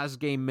Totti's last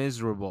game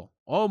miserable,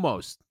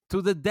 almost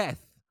to the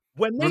death.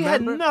 When they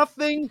had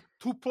nothing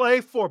to play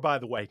for, by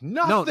the way,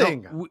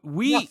 nothing.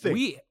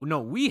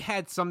 No, we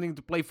had something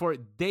to play for.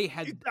 They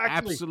had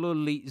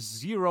absolutely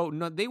zero.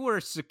 No, they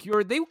were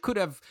secure. They could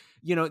have,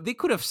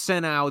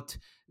 sent out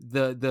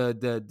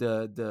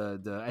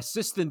the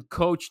assistant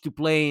coach to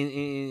play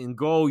in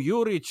goal,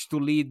 Juric to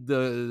lead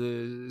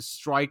the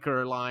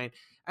striker line.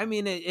 I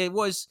mean, it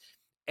was.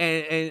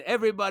 And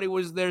everybody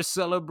was there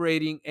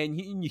celebrating, and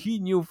he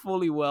knew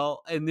fully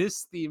well. And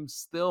this team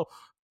still,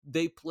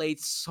 they played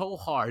so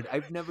hard.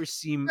 I've never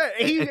seen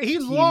he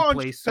launched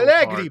play so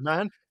Pellegrini,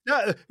 hard.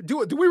 man.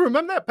 Do we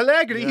remember that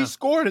Pellegrini? Yeah. He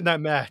scored in that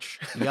match.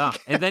 Yeah,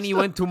 and then he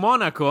went to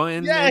Monaco,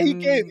 and he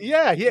gave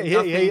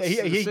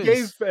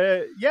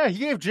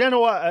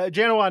Genoa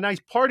a nice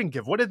parting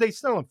gift. What did they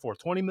sell him for?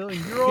 20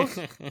 million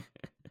euros.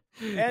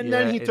 And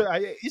then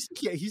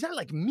he's at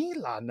like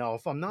Milan now,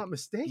 if I'm not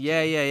mistaken.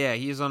 Yeah.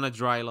 He's on a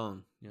dry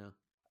loan. Yeah.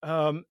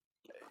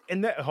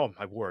 And that, oh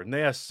my word, and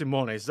they asked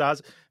Simone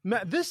Zaza.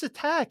 This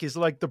attack is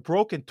like the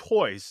broken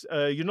toys.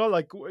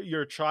 Like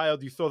your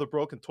child, you throw the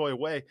broken toy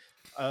away.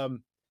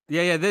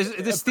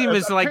 This team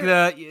is like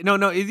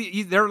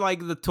they're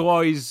like the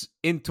toys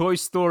in Toy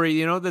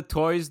Story. The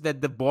toys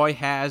that the boy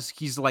has.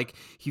 He's like,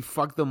 he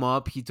fucked them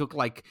up. He took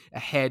like a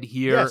head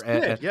here.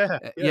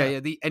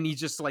 And he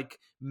just like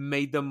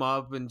made them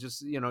up and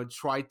just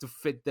tried to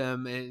fit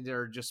them, and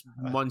they're just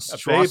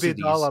monstrosities. A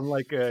baby doll on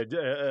like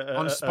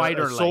on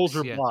spider legs,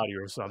 soldier body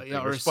or something,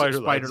 or spider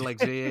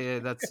legs. Yeah.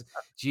 That's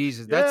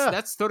Jesus.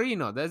 That's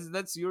Torino.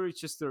 That's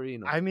Juric's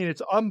Torino. I mean,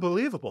 it's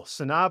unbelievable.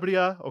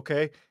 Sanabria,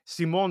 okay,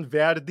 Simone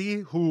Verdi,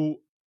 who,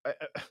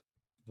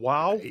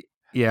 wow,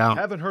 yeah,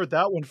 haven't heard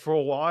that one for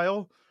a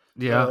while.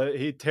 Yeah,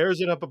 he tears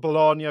it up at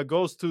Bologna.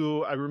 Goes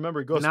to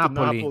Napoli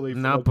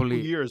for like 2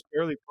 years,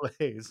 barely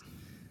plays.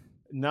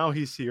 Now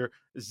he's here.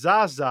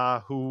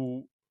 Zaza,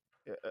 who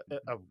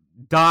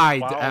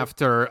died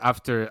after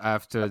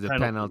the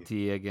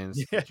penalty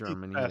against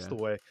Germany, he passed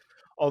away.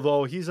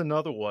 Although he's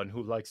another one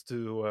who likes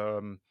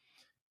to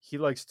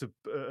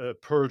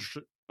purge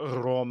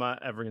Roma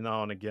every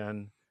now and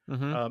again.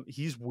 Mm-hmm.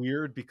 He's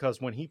weird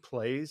because when he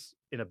plays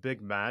in a big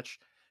match,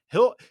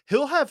 he'll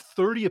have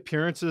 30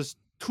 appearances,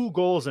 2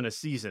 goals in a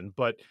season.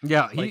 But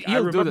he'll do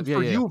that.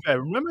 Juve,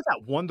 remember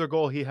that wonder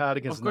goal he had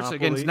against Napoli?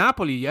 Against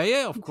Napoli.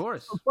 Yeah, of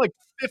course. Like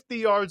 50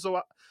 yards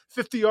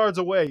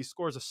away, he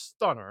scores a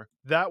stunner.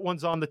 That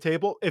one's on the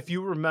table. If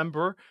you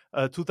remember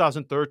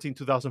 2013,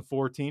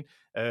 2014,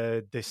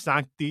 De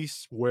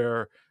Sanctis,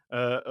 where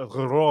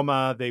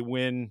Roma, they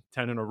win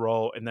 10 in a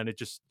row, and then it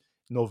just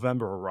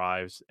November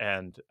arrives,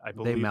 and I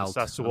believe the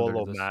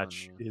Sassuolo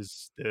match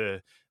is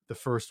the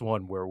first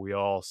one where we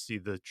all see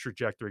the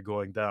trajectory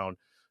going down.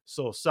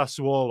 So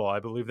Sassuolo, I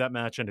believe that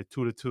match ended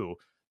 2-2.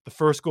 The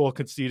first goal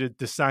conceded,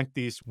 De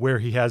Sanctis, where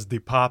he has the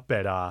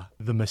papera,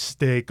 the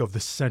mistake of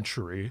the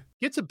century,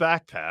 gets a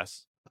back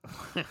pass,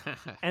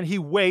 and he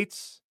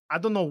waits. I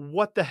don't know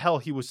what the hell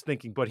he was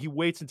thinking, but he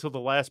waits until the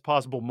last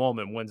possible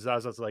moment when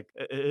Zaza's like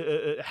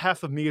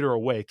half a meter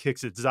away,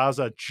 kicks it.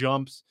 Zaza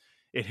jumps,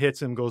 it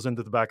hits him, goes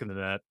into the back of the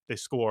net. They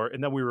score,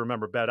 and then we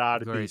remember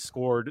Berardi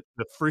scored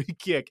the free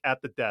kick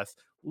at the death,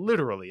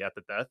 literally at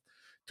the death,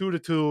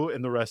 2-2,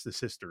 and the rest is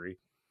history.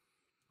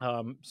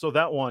 So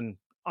that one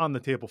on the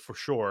table for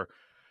sure.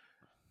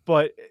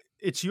 But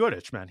it's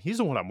Juric, man. He's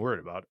the one I'm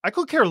worried about. I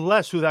could care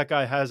less who that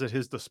guy has at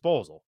his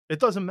disposal. It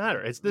doesn't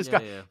matter. It's this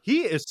guy. Yeah.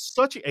 He is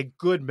such a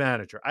good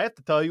manager. I have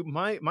to tell you,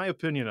 my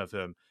opinion of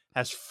him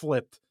has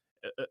flipped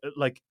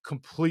like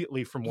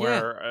completely from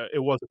where it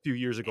was a few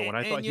years ago when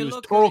I thought he was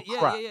total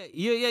crap. Yeah.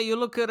 You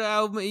look at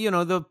how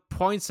the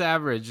points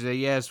average that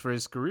he has for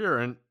his career,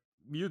 and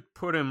you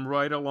put him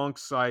right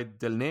alongside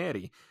Del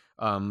Neri.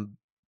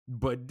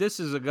 But this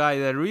is a guy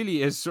that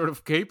really is sort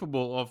of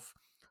capable of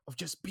of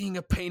just being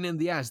a pain in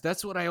the ass.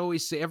 That's what I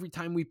always say. Every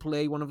time we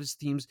play one of his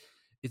teams,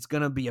 it's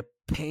going to be a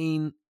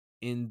pain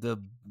in the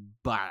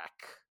back,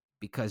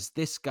 because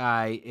this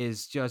guy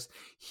is just,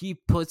 he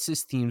puts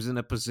his teams in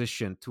a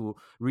position to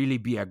really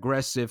be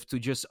aggressive, to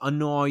just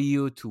annoy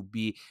you, to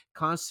be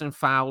constant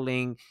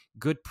fouling,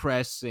 good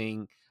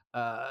pressing,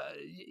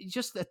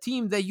 just a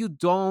team that you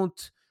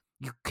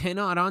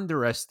cannot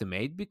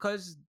underestimate,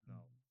 because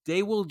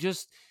they will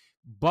just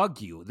bug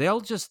you.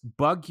 They'll just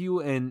bug you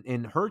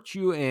and hurt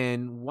you.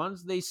 And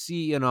once they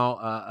see,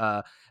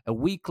 a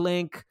weak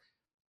link,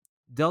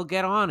 they'll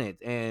get on it.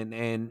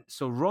 And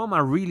so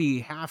Roma really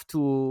have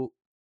to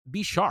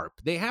be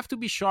sharp. They have to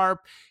be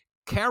sharp,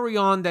 carry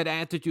on that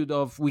attitude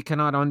of we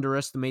cannot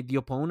underestimate the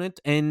opponent.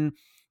 And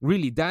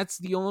really, that's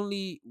the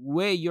only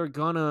way you're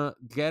gonna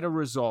get a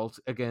result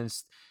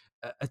against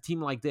a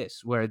team like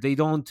this, where they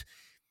don't.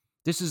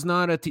 This is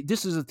not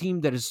this is a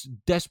team that is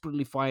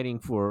desperately fighting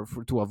for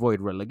to avoid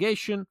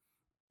relegation,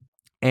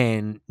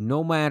 and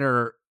no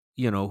matter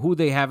who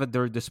they have at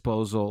their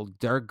disposal,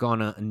 they're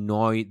gonna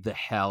annoy the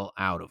hell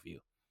out of you.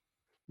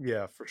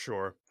 Yeah, for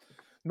sure.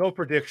 No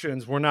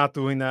predictions. We're not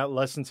doing that.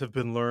 Lessons have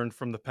been learned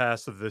from the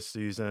past of this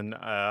season.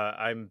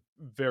 I'm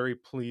very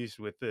pleased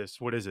with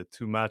this. What is it?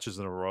 2 matches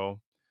in a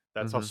row.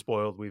 That's how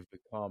spoiled we've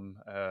become.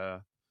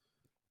 I'm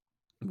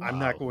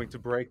not going to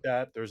break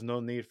that. There's no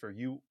need for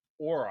you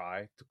or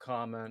I to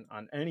comment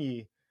on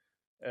any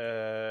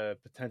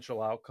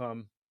potential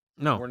outcome.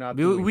 No, we're not.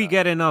 We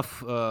get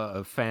enough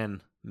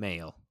fan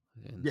mail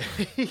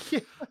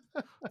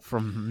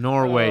from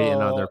Norway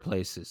and other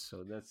places,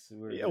 so that's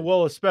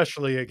well,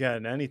 especially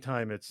again,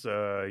 anytime it's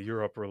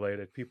Europe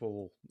related,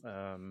 people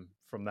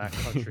from that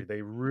country,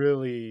 they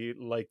really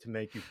like to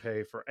make you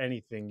pay for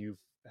anything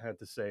you've had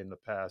to say in the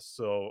past.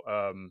 So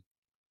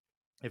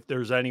if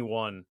there's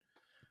anyone,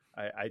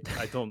 I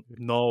don't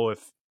know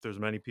if there's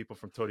many people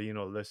from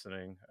Torino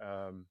listening.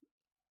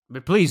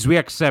 But please, we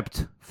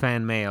accept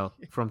fan mail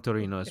from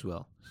Torino as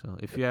well. So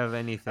if you have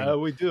anything,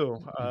 we do.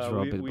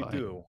 We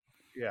do.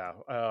 Yeah.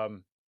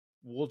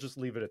 We'll just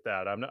leave it at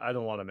that. I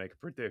don't want to make a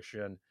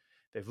prediction.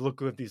 They've looked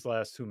good these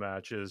last 2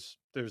 matches.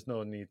 There's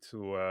no need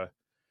to.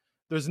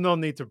 There's no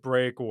need to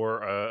break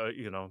or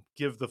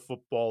give the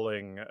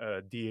footballing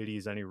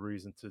deities any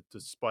reason to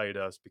spite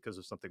us because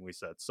of something we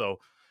said. So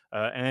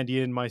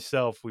Andy and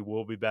myself, we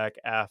will be back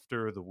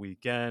after the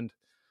weekend.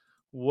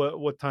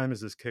 What time is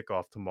this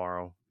kickoff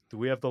tomorrow? Do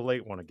we have the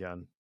late one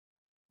again?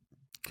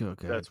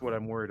 Okay. That's what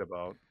I'm worried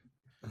about.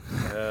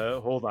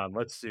 Hold on.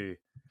 Let's see.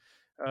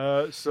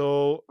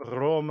 So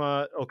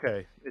Roma.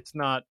 Okay. It's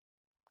not.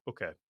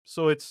 Okay.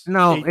 So it's.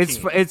 No,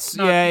 18.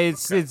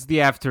 It's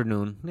the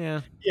afternoon.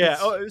 Yeah. Yeah.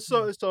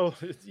 So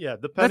yeah.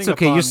 Depending. That's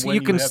okay. Upon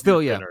You can still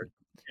dinner.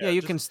 Yeah,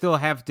 you can still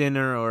have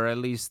dinner, or at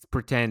least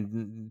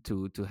pretend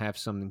to have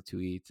something to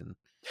eat, and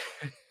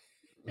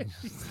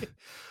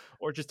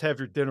or just have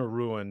your dinner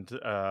ruined,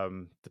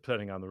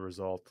 depending on the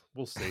result.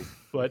 We'll see.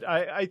 But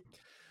I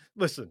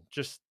listen,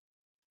 just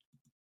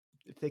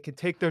if they can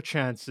take their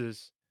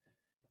chances,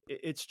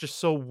 it's just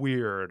so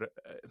weird.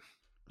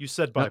 You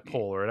said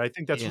bipolar, and I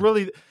think that's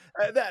really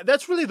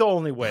that's really the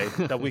only way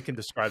that we can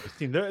describe this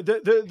team.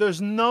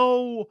 There's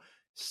no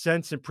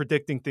sense in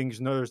predicting things.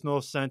 No, there's no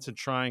sense in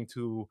trying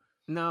to.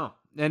 No,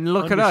 and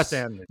look at us.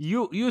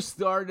 You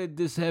started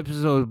this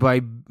episode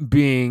by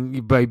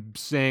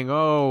saying,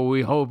 "Oh,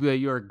 we hope that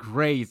you're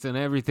great and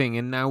everything,"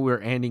 and now we're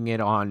ending it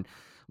on,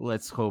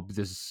 "Let's hope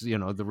this,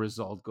 the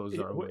result goes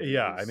our way."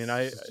 Yeah, I mean,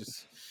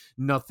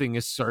 nothing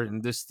is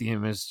certain. This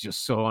team is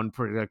just so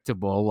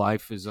unpredictable.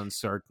 Life is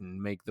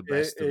uncertain. Make the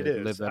best of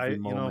it. Live every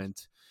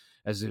moment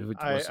as if it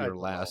was your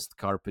last.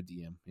 Carpe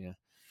diem. Yeah.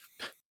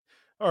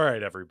 All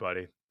right,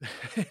 everybody.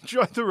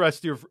 Enjoy the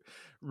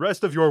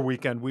rest of your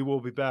weekend. We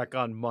will be back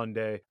on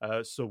Monday,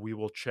 so we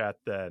will chat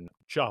then.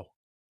 Ciao.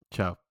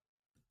 Ciao.